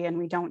psychotherapy and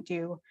we don't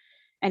do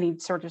any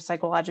sort of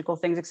psychological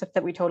things, except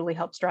that we totally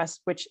help stress,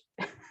 which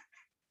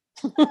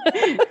which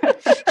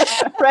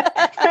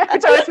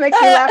always makes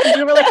me laugh. And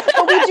people are like,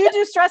 oh, we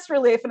do stress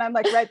relief. And I'm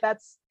like, right,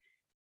 that's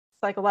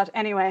psychological.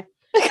 Anyway.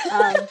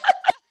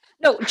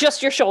 No,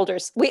 just your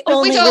shoulders. We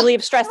only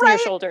relieve stress in your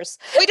shoulders.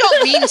 We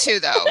don't mean to,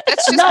 though.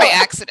 That's just by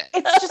accident.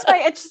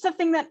 It's just a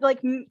thing that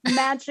like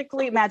magic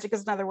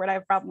is another word I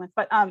have a problem with,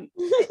 but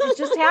it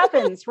just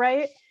happens,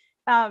 right?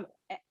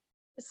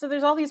 So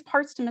there's all these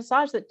parts to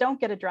massage that don't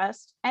get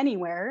addressed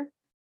anywhere,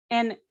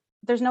 and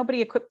there's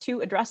nobody equipped to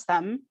address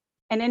them.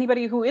 And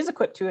anybody who is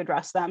equipped to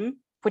address them,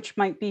 which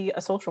might be a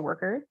social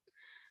worker,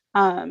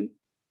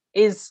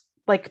 is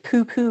like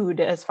poo-pooed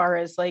as far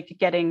as like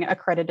getting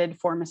accredited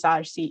for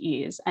massage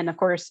CEs. And of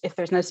course, if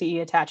there's no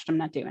CE attached, I'm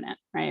not doing it,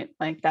 right?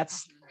 Like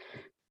that's,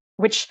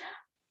 which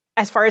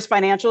as far as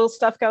financial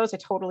stuff goes, I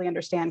totally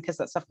understand because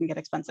that stuff can get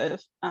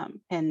expensive.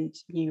 And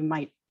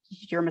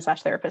you're a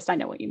massage therapist. I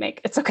know what you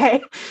make. It's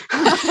okay.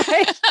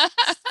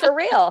 For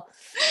real.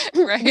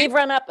 Right. We've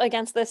run up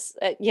against this,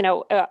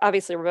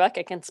 obviously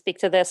Rebecca can speak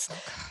to this,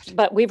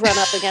 but we've run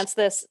up against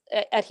this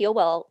at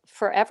HealWell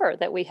forever,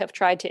 that we have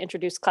tried to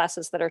introduce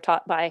classes that are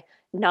taught by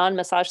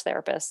non-massage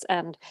therapists,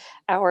 and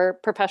our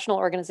professional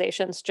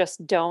organizations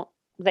just don't,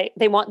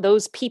 they want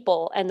those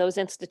people and those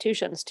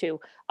institutions to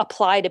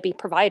apply to be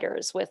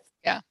providers with,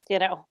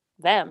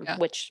 them,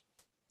 which,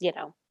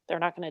 they're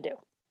not going to do.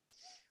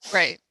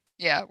 Right.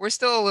 Yeah, we're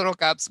still a little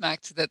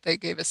gobsmacked that they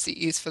gave us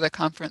CEs for the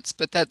conference,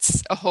 but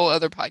that's a whole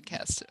other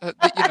podcast.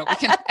 We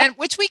can, and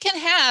which we can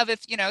have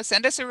if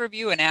send us a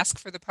review and ask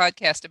for the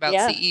podcast about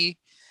CE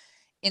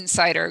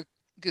Insider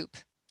Goop.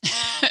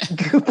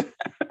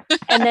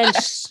 And then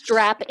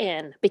strap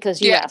in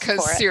because you asked for it.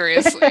 Because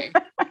seriously,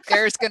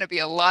 there's going to be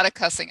a lot of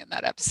cussing in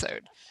that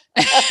episode.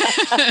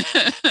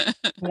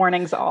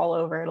 Warnings all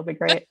over. It'll be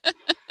great.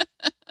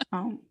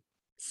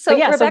 So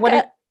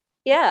Rebecca,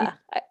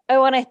 I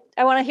want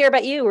to hear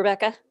about you,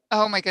 Rebecca.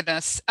 Oh my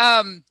goodness.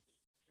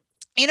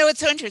 It's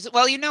so interesting.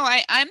 Well,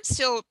 I'm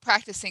still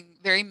practicing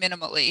very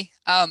minimally,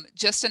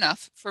 just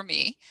enough for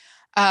me,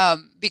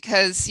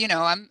 because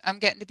I'm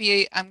getting to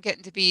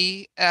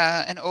be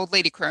an old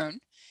lady crone,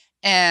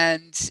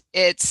 and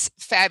it's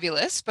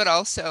fabulous. But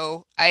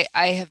also, I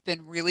have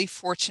been really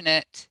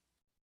fortunate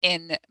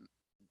in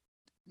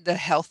the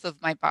health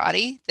of my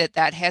body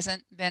that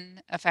hasn't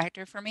been a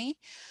factor for me.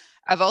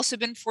 I've also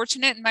been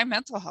fortunate in my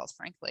mental health,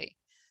 frankly,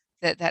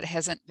 that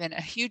hasn't been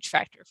a huge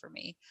factor for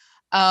me.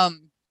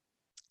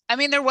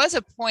 There was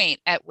a point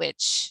at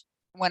which,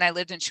 when I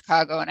lived in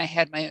Chicago and I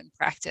had my own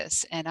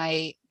practice, and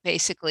I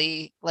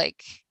basically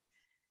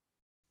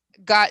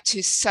got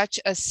to such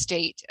a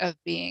state of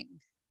being,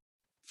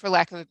 for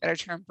lack of a better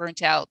term,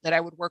 burnt out, that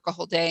I would work a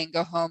whole day and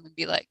go home and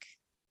be like,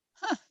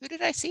 who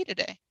did I see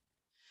today?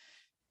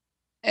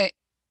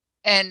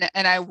 And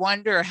I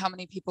wonder how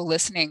many people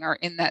listening are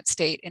in that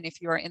state. And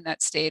if you are in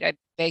that state, I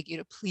beg you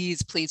to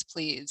please, please,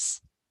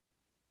 please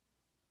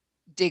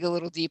dig a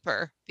little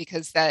deeper,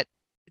 because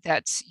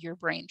that's your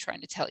brain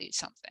trying to tell you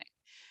something.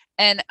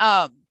 And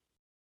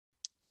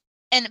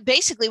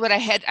basically what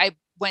I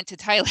went to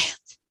Thailand,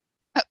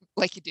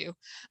 like you do.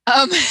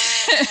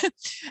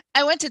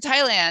 I went to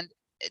Thailand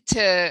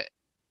to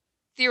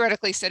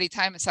theoretically study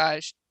Thai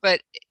massage,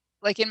 but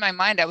in my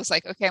mind, I was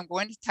like, okay, I'm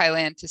going to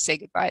Thailand to say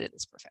goodbye to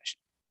this profession.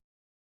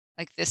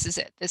 This is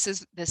it. This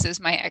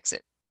is my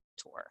exit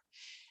tour.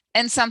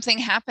 And something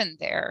happened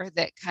there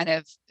that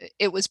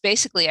it was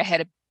basically, I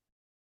had a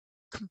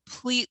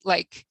complete,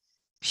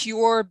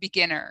 pure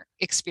beginner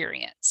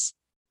experience,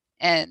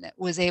 and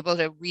was able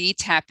to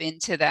tap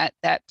into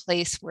that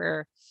place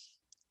where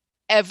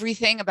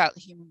everything about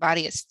the human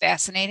body is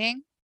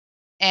fascinating.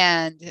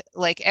 And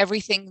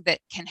everything that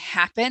can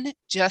happen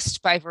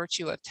just by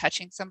virtue of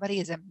touching somebody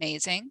is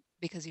amazing,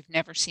 because you've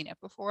never seen it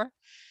before.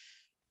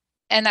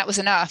 And that was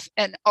enough.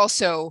 And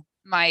also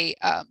my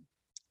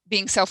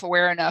being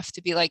self-aware enough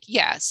to be like,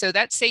 so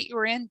that state you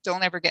were in,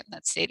 don't ever get in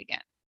that state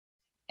again,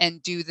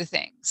 and do the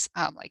things,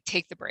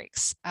 take the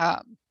breaks.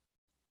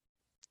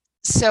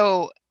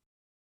 So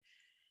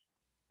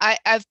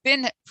I've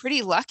been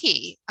pretty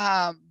lucky,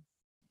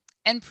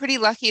 and pretty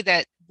lucky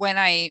that when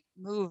I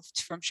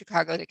moved from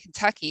Chicago to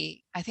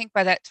Kentucky, I think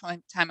by that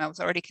time I was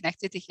already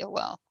connected to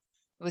HealWell.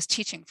 I was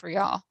teaching for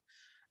y'all.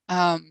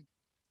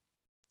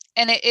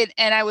 And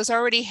I was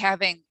already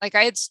having, I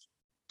had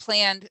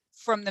planned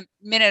from the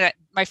minute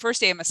my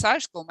first day of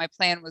massage school, my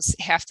plan was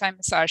half-time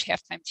massage,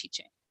 half-time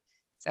teaching.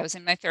 So I was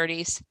in my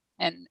 30s,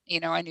 and,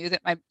 I knew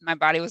that my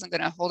body wasn't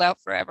going to hold out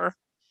forever.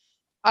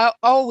 I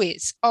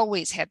always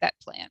had that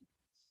plan.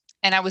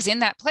 And I was in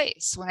that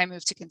place when I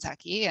moved to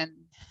Kentucky, and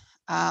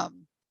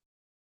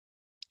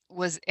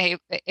was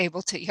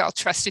able to, y'all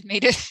trusted me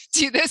to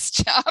do this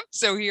job.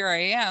 So here I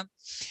am.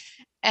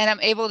 And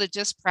I'm able to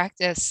just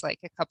practice a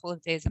couple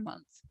of days a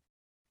month,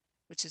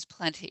 which is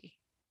plenty.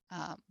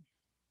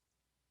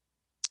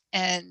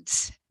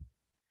 And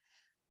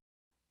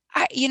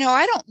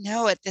I don't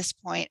know at this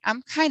point.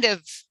 I'm kind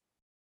of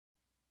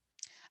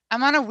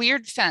I'm on a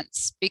weird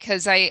fence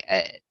because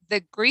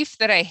the grief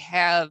that I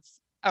have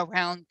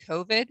around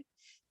COVID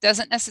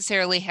doesn't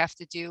necessarily have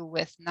to do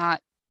with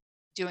not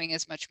doing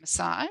as much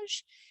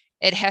massage.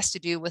 It has to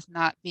do with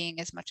not being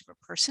as much of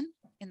a person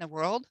in the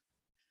world.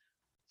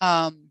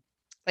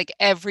 Like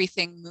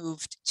everything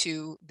moved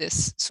to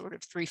this sort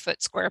of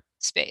 3-foot square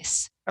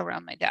space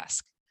around my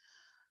desk.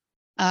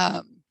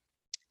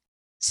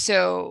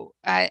 So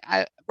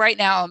I right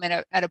now I'm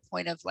at a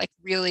point of like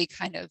really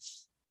kind of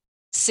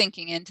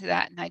sinking into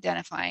that and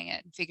identifying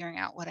it and figuring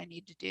out what I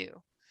need to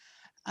do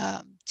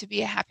to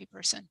be a happy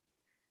person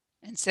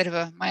instead of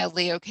a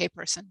mildly okay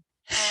person.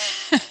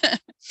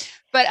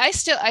 But I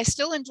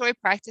still enjoy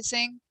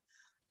practicing.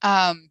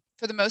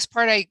 For the most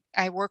part,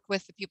 I work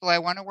with the people I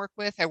want to work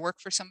with. I work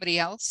for somebody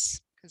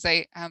else because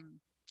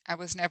I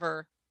was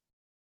never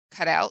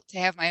cut out to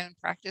have my own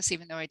practice,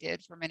 even though I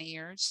did for many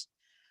years.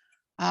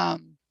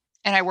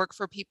 And I work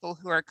for people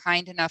who are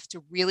kind enough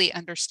to really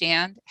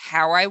understand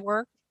how I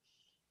work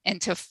and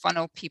to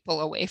funnel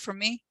people away from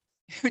me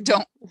who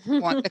don't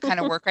want the kind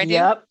of work I do.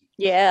 Yep.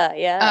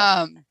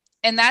 Yeah.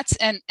 And that's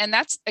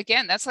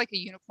again, that's like a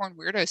unicorn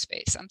weirdo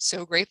space. I'm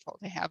so grateful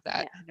to have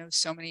that. Yeah. I know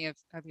so many of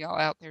y'all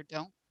out there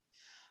don't.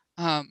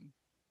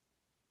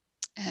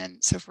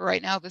 And so for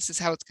right now, this is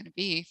how it's going to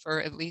be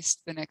for at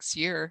least the next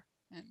year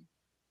and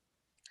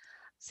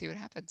see what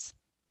happens.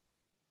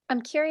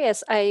 I'm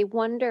curious. I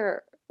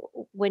wonder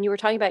when you were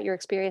talking about your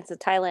experience in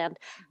Thailand,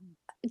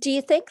 do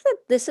you think that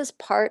this is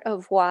part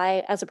of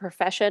why, as a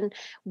profession,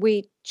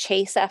 we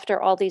chase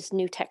after all these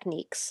new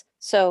techniques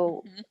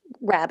so Mhm,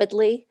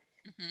 rabidly?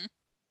 mhm.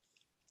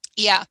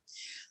 Yeah,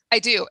 I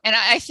do. And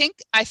I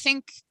think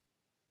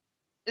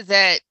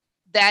that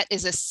that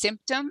is a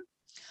symptom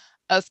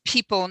of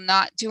people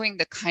not doing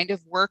the kind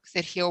of work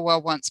that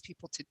Healwell wants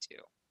people to do.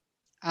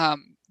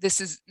 This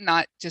is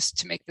not just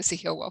to make this a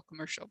Healwell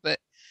commercial, but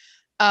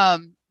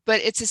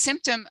it's a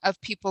symptom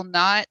of people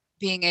not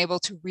being able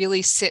to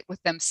really sit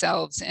with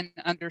themselves and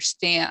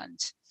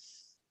understand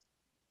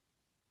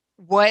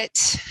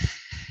what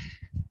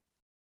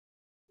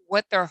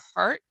their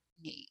heart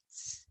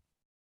needs,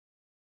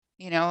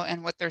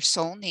 and what their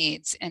soul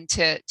needs, and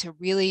to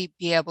really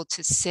be able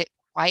to sit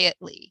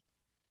quietly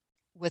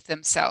with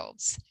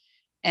themselves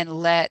and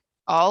let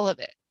all of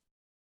it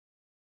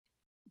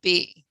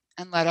be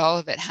and let all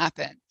of it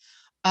happen.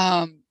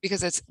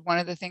 Because it's one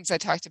of the things I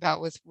talked about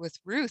with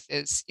Ruth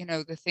is,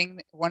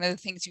 one of the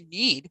things you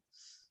need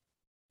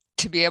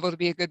to be able to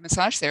be a good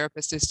massage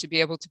therapist is to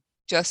be able to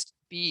just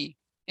be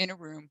in a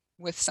room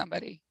with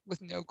somebody with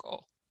no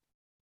goal.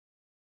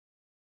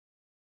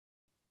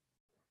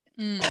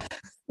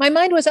 My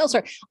mind was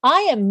elsewhere.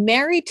 I am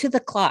married to the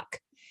clock.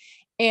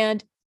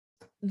 And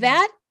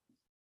that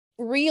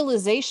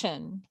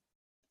realization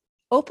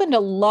opened a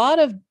lot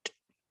of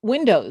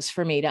windows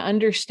for me to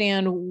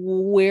understand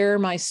where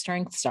my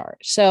strengths are.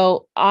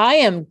 So I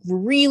am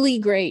really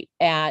great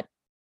at,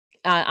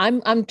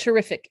 I'm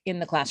terrific in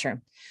the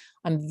classroom.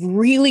 I'm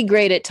really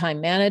great at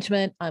time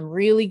management. I'm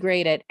really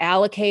great at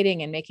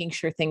allocating and making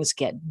sure things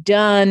get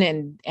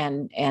done.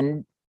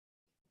 And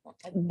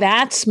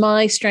that's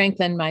my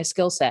strength and my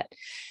skill set.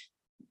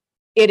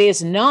 It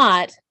is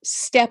not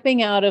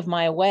stepping out of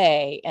my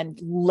way and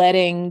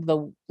letting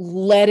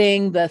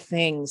the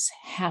things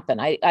happen.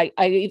 I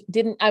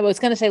was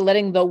going to say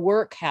letting the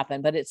work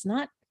happen, but it's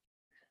not,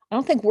 I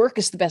don't think work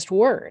is the best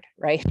word,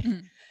 right?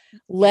 Mm-hmm.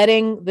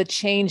 Letting the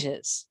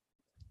changes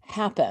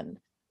happen.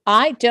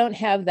 I don't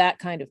have that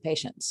kind of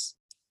patience.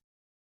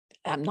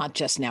 I'm not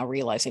just now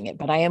realizing it,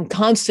 but I am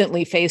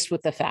constantly faced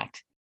with the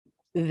fact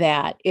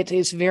that it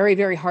is very,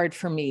 very hard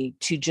for me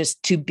to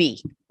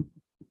be.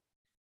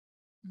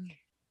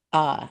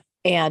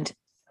 And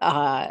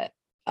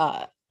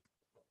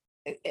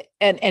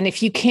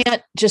if you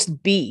can't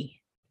just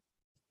be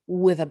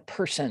with a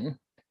person,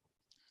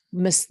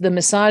 the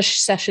massage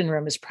session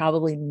room is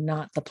probably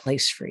not the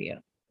place for you.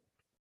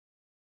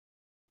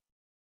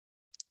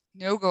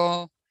 No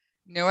goal,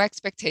 no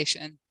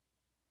expectation,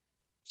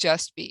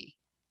 just be.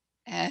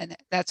 And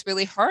that's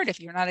really hard if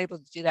you're not able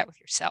to do that with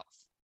yourself.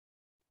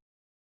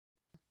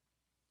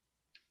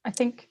 I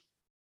think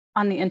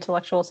on the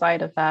intellectual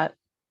side of that,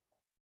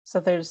 so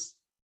there's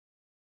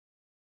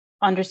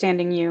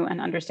understanding you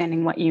and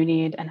understanding what you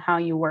need and how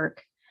you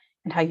work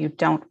and how you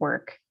don't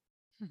work,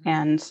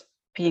 and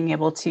being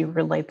able to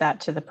relate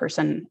that to the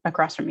person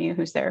across from you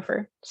who's there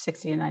for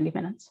 60 to 90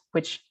 minutes,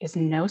 which is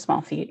no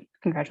small feat.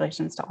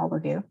 Congratulations to all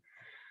of you.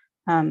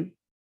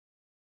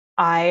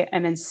 I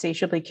am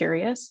insatiably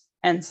curious.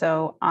 And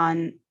so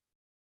on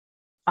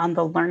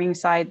the learning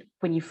side,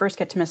 when you first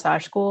get to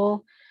massage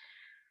school,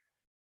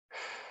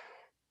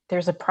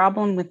 there's a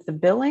problem with the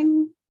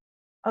billing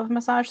of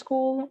massage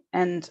school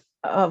and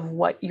of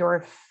what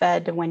you're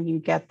fed when you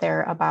get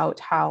there about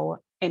how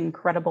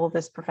incredible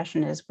this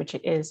profession is, which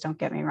it is, don't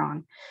get me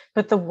wrong.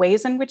 But the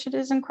ways in which it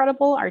is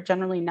incredible are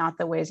generally not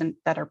the ways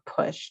that are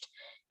pushed.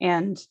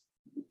 And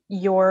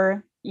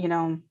there's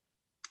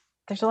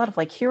a lot of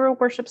like hero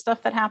worship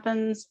stuff that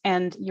happens,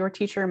 and your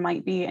teacher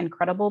might be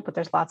incredible, but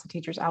there's lots of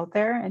teachers out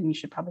there, and you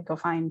should probably go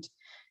find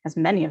as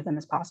many of them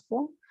as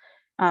possible.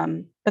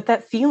 But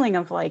that feeling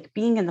of like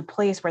being in the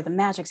place where the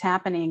magic's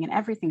happening and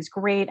everything's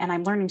great and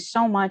I'm learning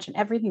so much and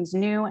everything's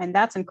new and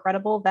that's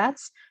incredible,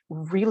 that's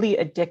really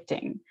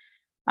addicting.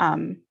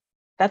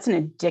 That's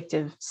an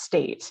addictive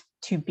state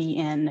to be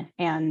in,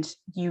 and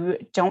you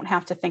don't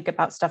have to think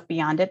about stuff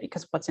beyond it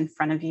because what's in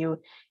front of you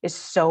is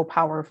so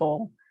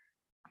powerful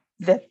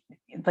that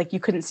like you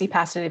couldn't see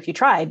past it if you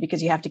tried,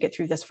 because you have to get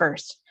through this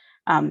first.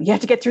 You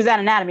have to get through that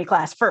anatomy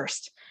class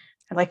first.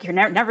 Like you're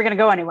never going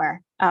to go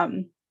anywhere.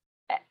 And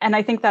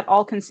I think that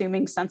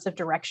all-consuming sense of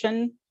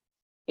direction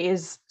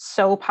is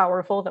so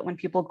powerful that when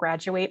people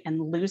graduate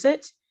and lose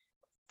it,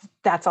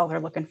 that's all they're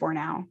looking for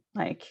now.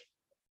 Like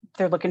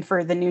they're looking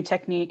for the new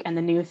technique and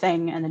the new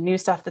thing and the new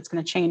stuff that's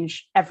going to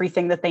change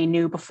everything that they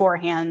knew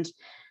beforehand.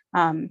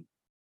 And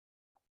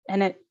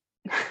it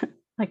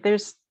like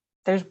there's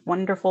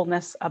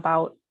wonderfulness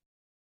about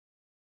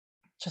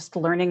just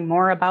learning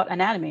more about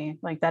anatomy,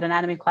 like that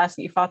anatomy class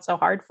that you fought so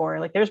hard for.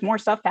 Like there's more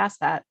stuff past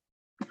that.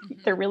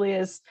 There really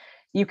is.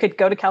 You could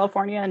go to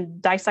California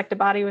and dissect a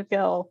body with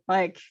Gil.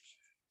 Like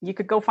you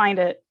could go find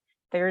it.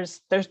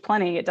 There's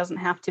plenty. It doesn't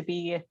have to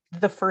be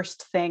the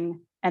first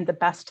thing and the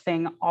best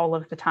thing all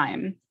of the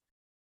time.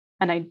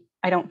 And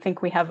I don't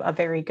think we have a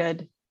very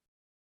good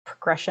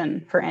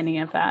progression for any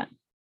of that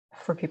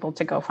for people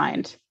to go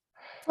find.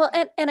 Well,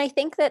 and I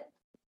think that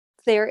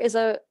there is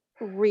a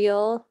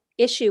real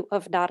issue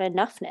of not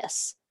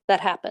enoughness that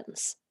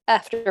happens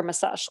after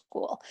massage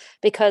school,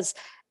 because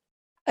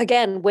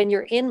again, when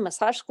you're in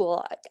massage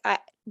school,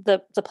 the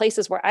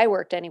places where I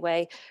worked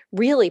anyway,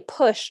 really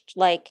pushed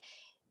like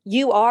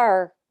you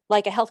are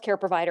like a healthcare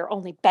provider,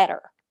 only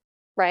better,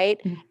 right?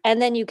 Mm.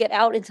 And then you get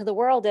out into the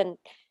world and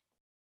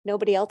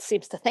nobody else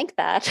seems to think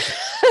that.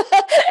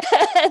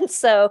 And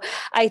so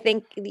I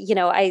think,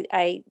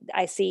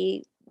 I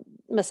see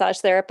massage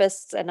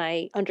therapists and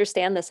I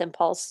understand this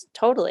impulse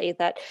totally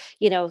that,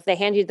 they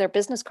hand you their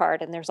business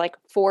card and there's like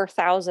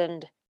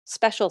 4,000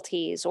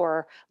 specialties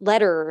or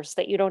letters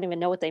that you don't even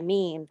know what they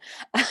mean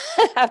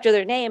after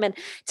their name. And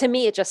to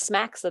me, it just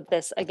smacks of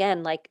this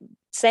again, like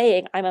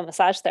saying I'm a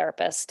massage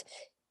therapist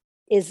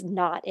is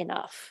not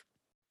enough.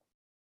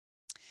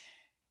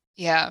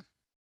 Yeah.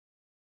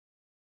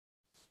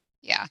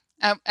 Yeah.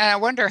 And I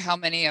wonder how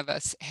many of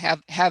us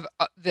have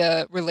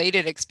the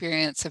related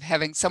experience of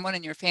having someone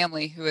in your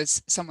family who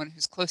is someone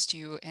who's close to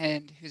you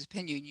and whose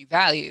opinion you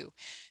value,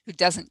 who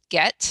doesn't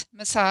get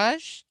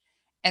massage.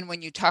 And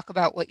when you talk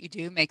about what you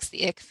do, makes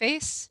the ick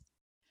face.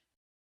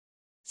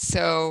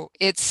 So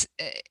it's,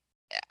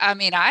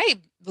 I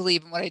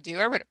believe in what I do.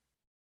 I read a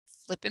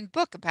flipping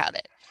book about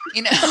it,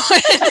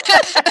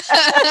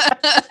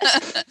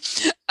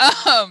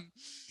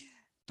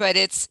 but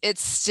it's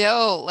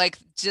still like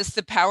just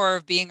the power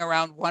of being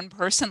around one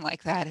person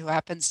like that, who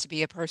happens to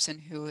be a person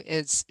who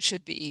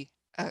should be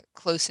a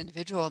close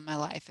individual in my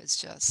life, is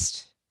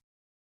just.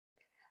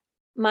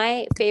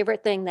 My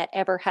favorite thing that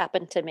ever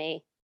happened to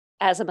me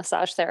as a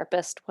massage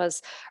therapist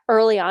was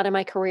early on in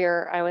my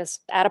career. I was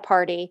at a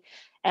party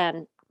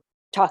and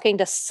talking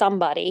to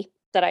somebody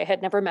that I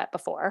had never met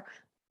before.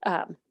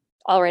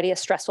 Already a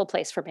stressful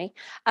place for me.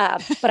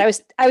 But I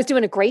was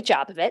doing a great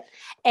job of it.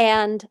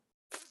 And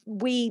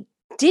we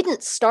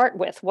didn't start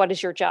with what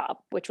is your job,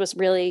 which was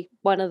really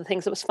one of the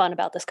things that was fun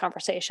about this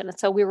conversation. And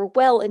so we were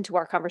well into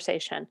our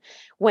conversation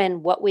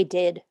when what we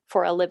did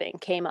for a living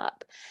came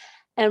up.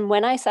 And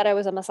when I said I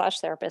was a massage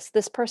therapist,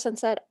 this person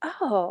said,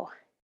 "Oh,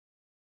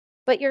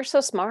 but you're so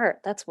smart.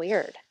 That's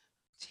weird."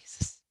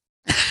 Jesus.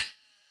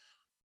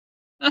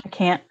 I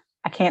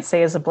can't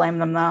say as a blame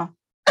them though.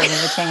 I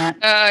really can't.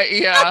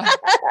 Yeah.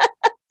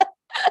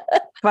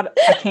 But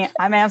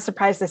I'm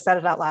surprised they said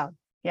it out loud.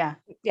 Yeah.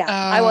 Yeah,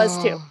 I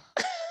was too.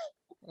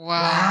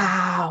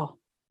 Wow.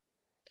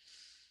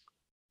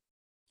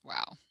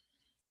 Wow.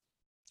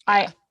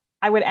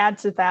 I would add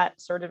to that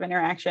sort of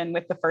interaction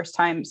with the first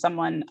time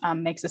someone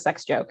makes a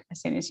sex joke as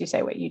soon as you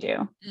say what you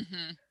do.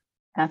 Mm-hmm.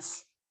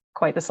 That's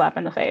quite the slap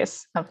in the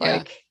face of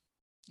like,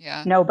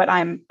 yeah. No, but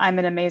I'm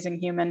an amazing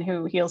human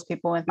who heals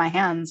people with my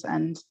hands,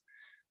 and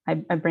I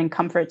bring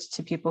comfort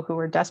to people who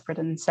are desperate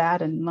and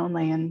sad and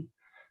lonely and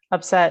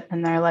upset.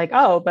 And they're like,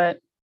 "Oh, but."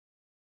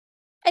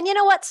 And you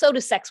know what? So do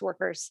sex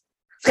workers.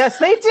 Yes,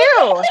 they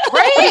do.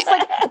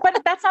 Right.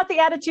 But that's not the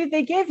attitude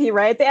they give you,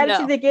 right? The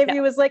attitude they give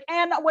you is like,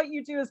 and what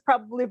you do is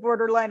probably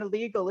borderline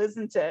illegal,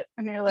 isn't it?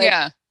 And you're like,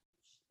 yeah.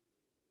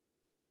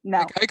 No.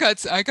 Like,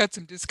 I got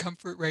some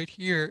discomfort right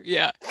here.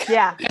 Yeah.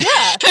 Yeah.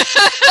 Yeah.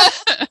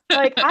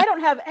 Like I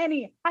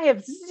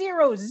have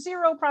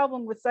zero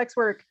problem with sex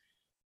work.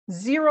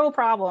 Zero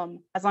problem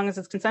as long as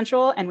it's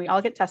consensual and we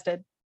all get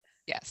tested.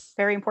 Yes.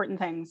 Very important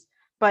things.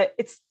 But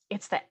it's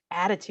the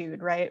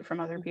attitude, right, from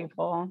other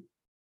people.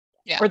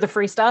 Yeah. Or the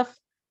free stuff.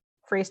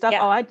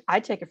 Yeah. Oh,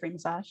 I'd take a free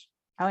massage.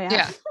 Oh yeah.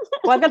 Yeah.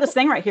 Well, I've got this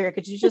thing right here.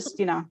 Could you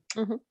just,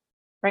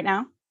 right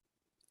now?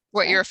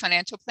 What, you're a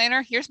financial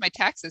planner? Here's my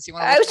taxes. You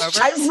want to look them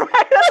over?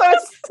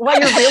 What,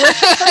 you're a real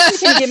estate person?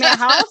 Can you give me a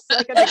house?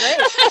 Like, that'd be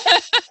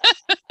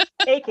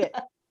great. Take it.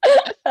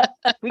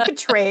 We could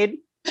trade.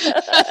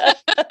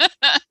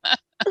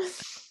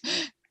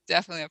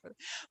 Definitely a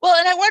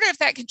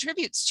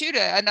contributes too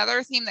to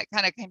another theme that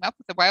kind of came up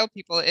with the wild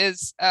people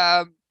is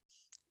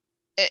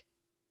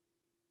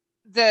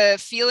the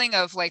feeling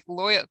of like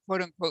loyal,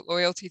 quote unquote,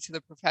 loyalty to the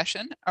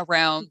profession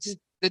around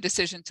the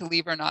decision to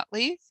leave or not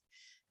leave,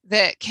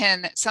 that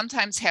can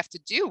sometimes have to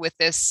do with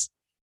this,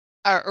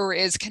 or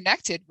is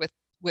connected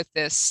with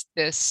this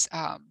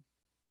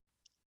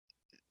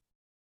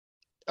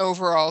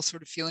overall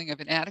sort of feeling of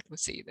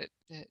inadequacy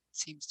that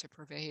seems to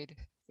pervade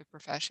the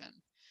profession.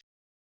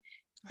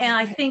 And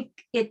I think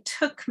it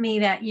took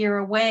me that year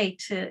away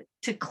to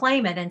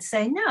claim it and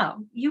say,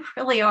 no, you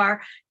really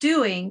are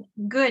doing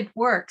good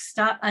work.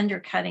 Stop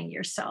undercutting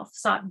yourself.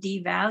 Stop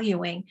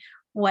devaluing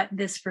what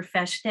this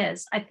profession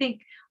is. I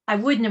think I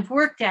wouldn't have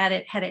worked at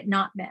it had it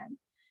not been.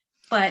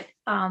 But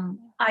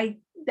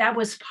that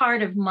was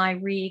part of my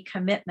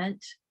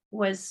recommitment,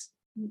 was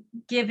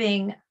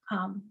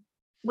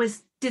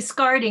was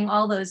discarding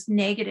all those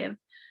negative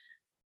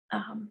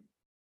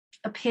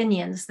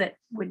opinions that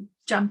would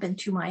jump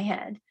into my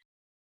head.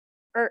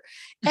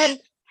 And,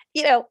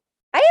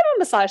 I am a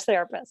massage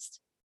therapist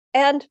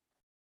and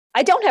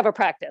I don't have a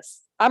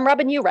practice. I'm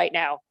rubbing you right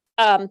now.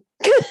 And,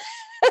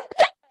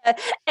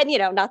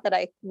 not that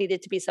I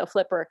needed to be so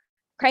flip or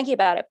cranky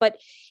about it, but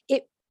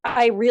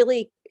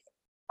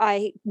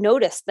I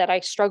noticed that I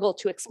struggle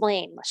to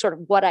explain sort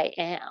of what I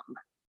am.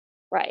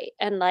 Right.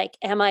 And like,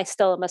 am I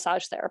still a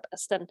massage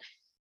therapist? And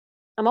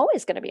I'm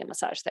always going to be a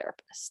massage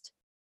therapist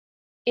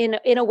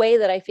in a way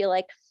that I feel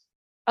like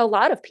a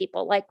lot of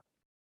people, like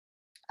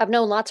I've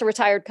known lots of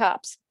retired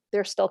cops.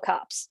 They're still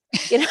cops,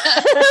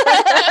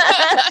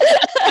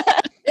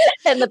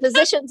 And the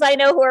physicians I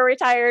know who are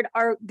retired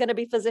are going to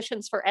be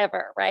physicians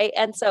forever. Right.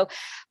 And so,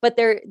 but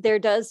there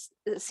does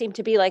seem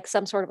to be like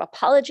some sort of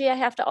apology I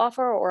have to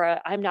offer, or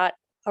I'm not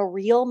a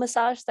real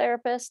massage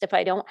therapist if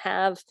I don't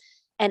have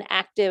an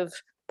active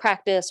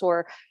practice,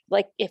 or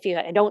like if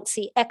I don't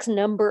see X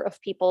number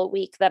of people a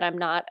week, that I'm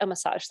not a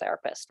massage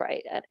therapist,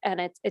 right?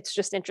 And it's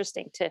just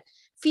interesting to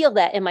feel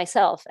that in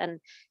myself, and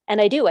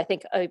I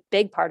think a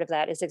big part of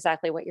that is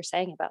exactly what you're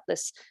saying about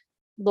this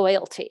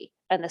loyalty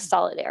and this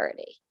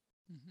solidarity.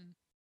 Mm-hmm.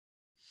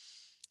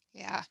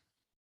 Yeah.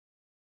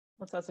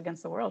 What's us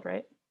against the world,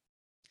 right?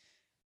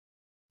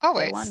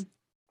 Always. Day one.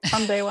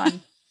 From day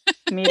one.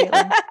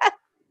 Immediately.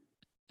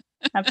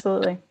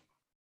 Absolutely.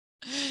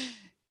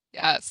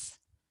 Yes.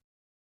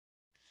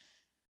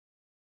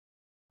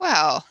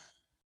 Well,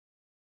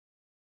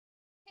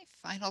 any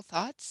final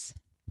thoughts,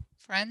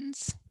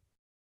 friends?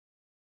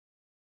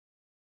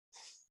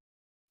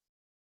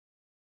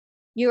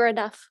 You're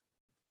enough.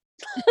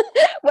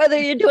 Whether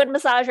you're doing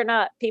massage or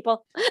not,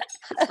 people.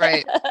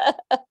 Right.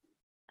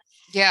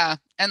 Yeah.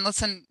 And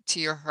listen to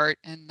your heart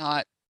and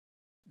not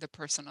the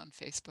person on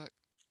Facebook.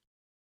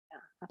 Yeah,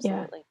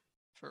 absolutely.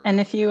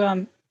 And if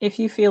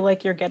you feel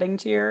like you're getting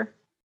to your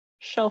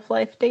shelf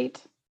life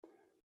date,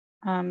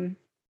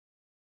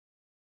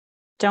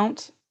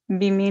 don't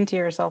be mean to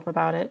yourself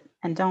about it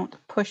and don't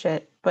push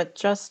it, but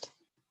just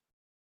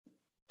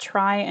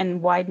try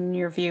and widen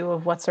your view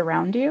of what's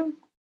around you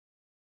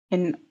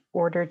in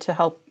order to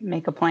help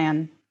make a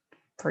plan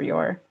for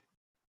your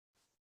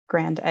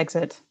grand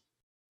exit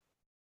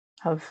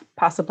of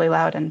possibly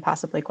loud and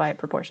possibly quiet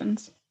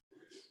proportions.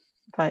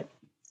 But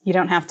you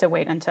don't have to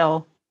wait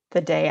until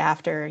the day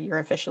after you're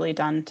officially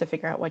done to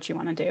figure out what you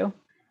want to do.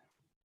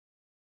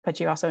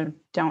 But you also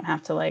don't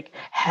have to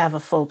have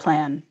a full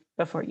plan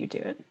before you do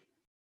it.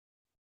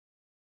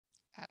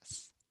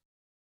 Yes.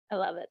 I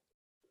love it.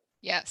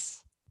 Yes.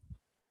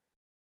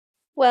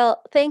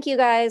 Well, thank you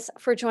guys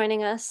for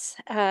joining us.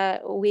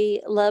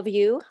 We love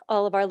you,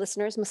 all of our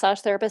listeners, massage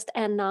therapist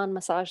and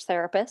non-massage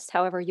therapist,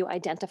 however you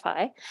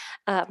identify.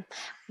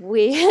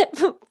 We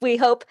we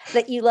hope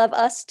that you love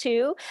us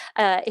too.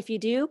 If you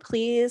do,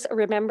 please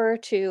remember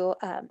to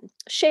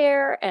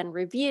share and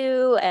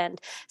review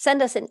and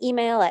send us an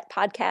email at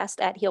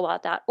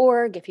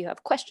podcast@healwell.org if you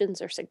have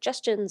questions or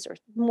suggestions or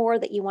more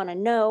that you want to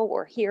know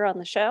or hear on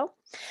the show.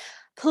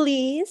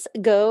 Please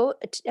go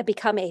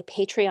become a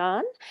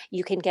Patreon.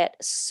 You can get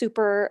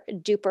super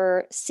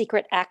duper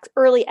secret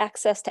early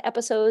access to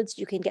episodes.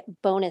 You can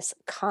get bonus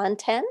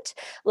content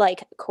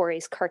like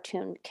Corey's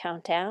cartoon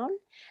countdown,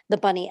 The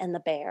Bunny and the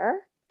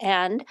Bear.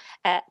 And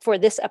for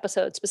this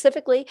episode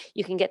specifically,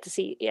 you can get to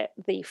see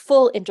the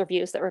full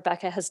interviews that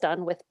Rebecca has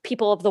done with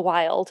people of the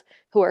wild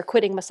who are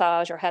quitting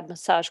massage or had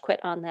massage quit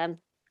on them.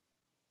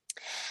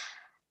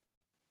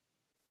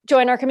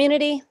 Join our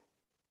community.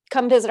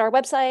 Come visit our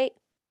website.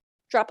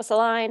 Drop us a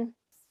line,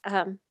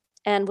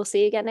 and we'll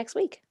see you again next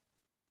week.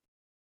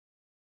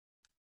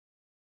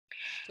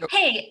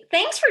 Hey,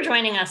 thanks for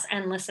joining us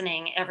and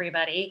listening,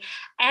 everybody.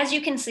 As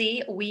you can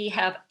see, we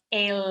have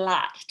a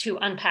lot to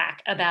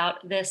unpack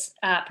about this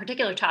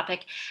particular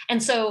topic.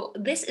 And so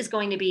this is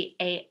going to be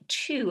a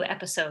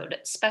 2-episode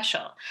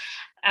special.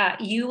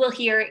 You will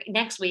hear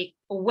next week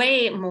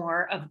way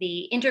more of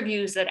the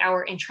interviews that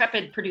our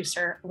intrepid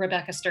producer,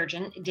 Rebecca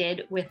Sturgeon,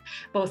 did with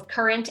both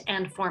current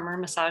and former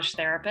massage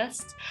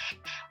therapists.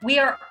 We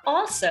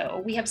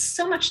have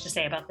so much to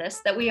say about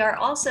this that we are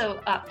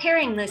also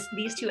pairing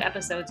these two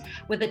episodes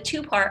with a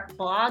 2-part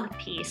blog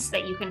piece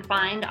that you can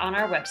find on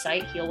our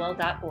website,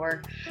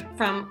 healwell.org,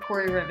 from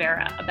Corey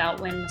Rivera about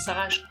when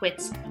massage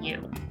quits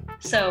you.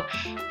 So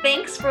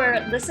thanks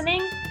for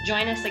listening.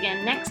 Join us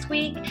again next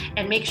week,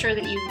 and make sure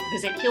that you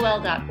visit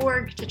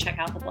healwell.org to check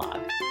out the blog.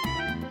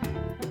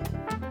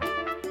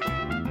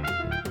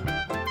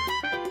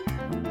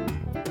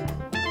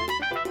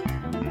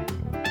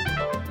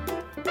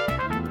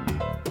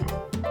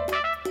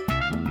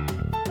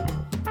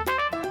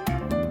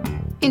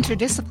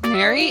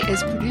 Interdisciplinary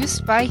is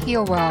produced by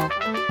Healwell.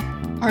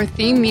 Our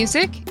theme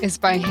music is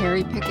by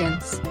Harry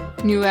Pickens.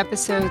 New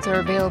episodes are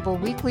available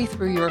weekly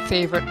through your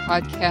favorite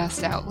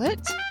podcast outlet.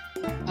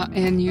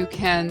 And you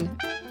can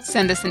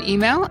send us an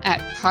email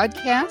at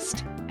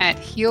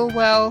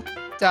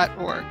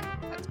podcast@healwell.org.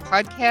 That's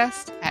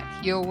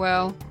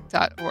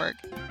podcast@healwell.org.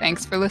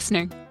 Thanks for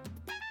listening.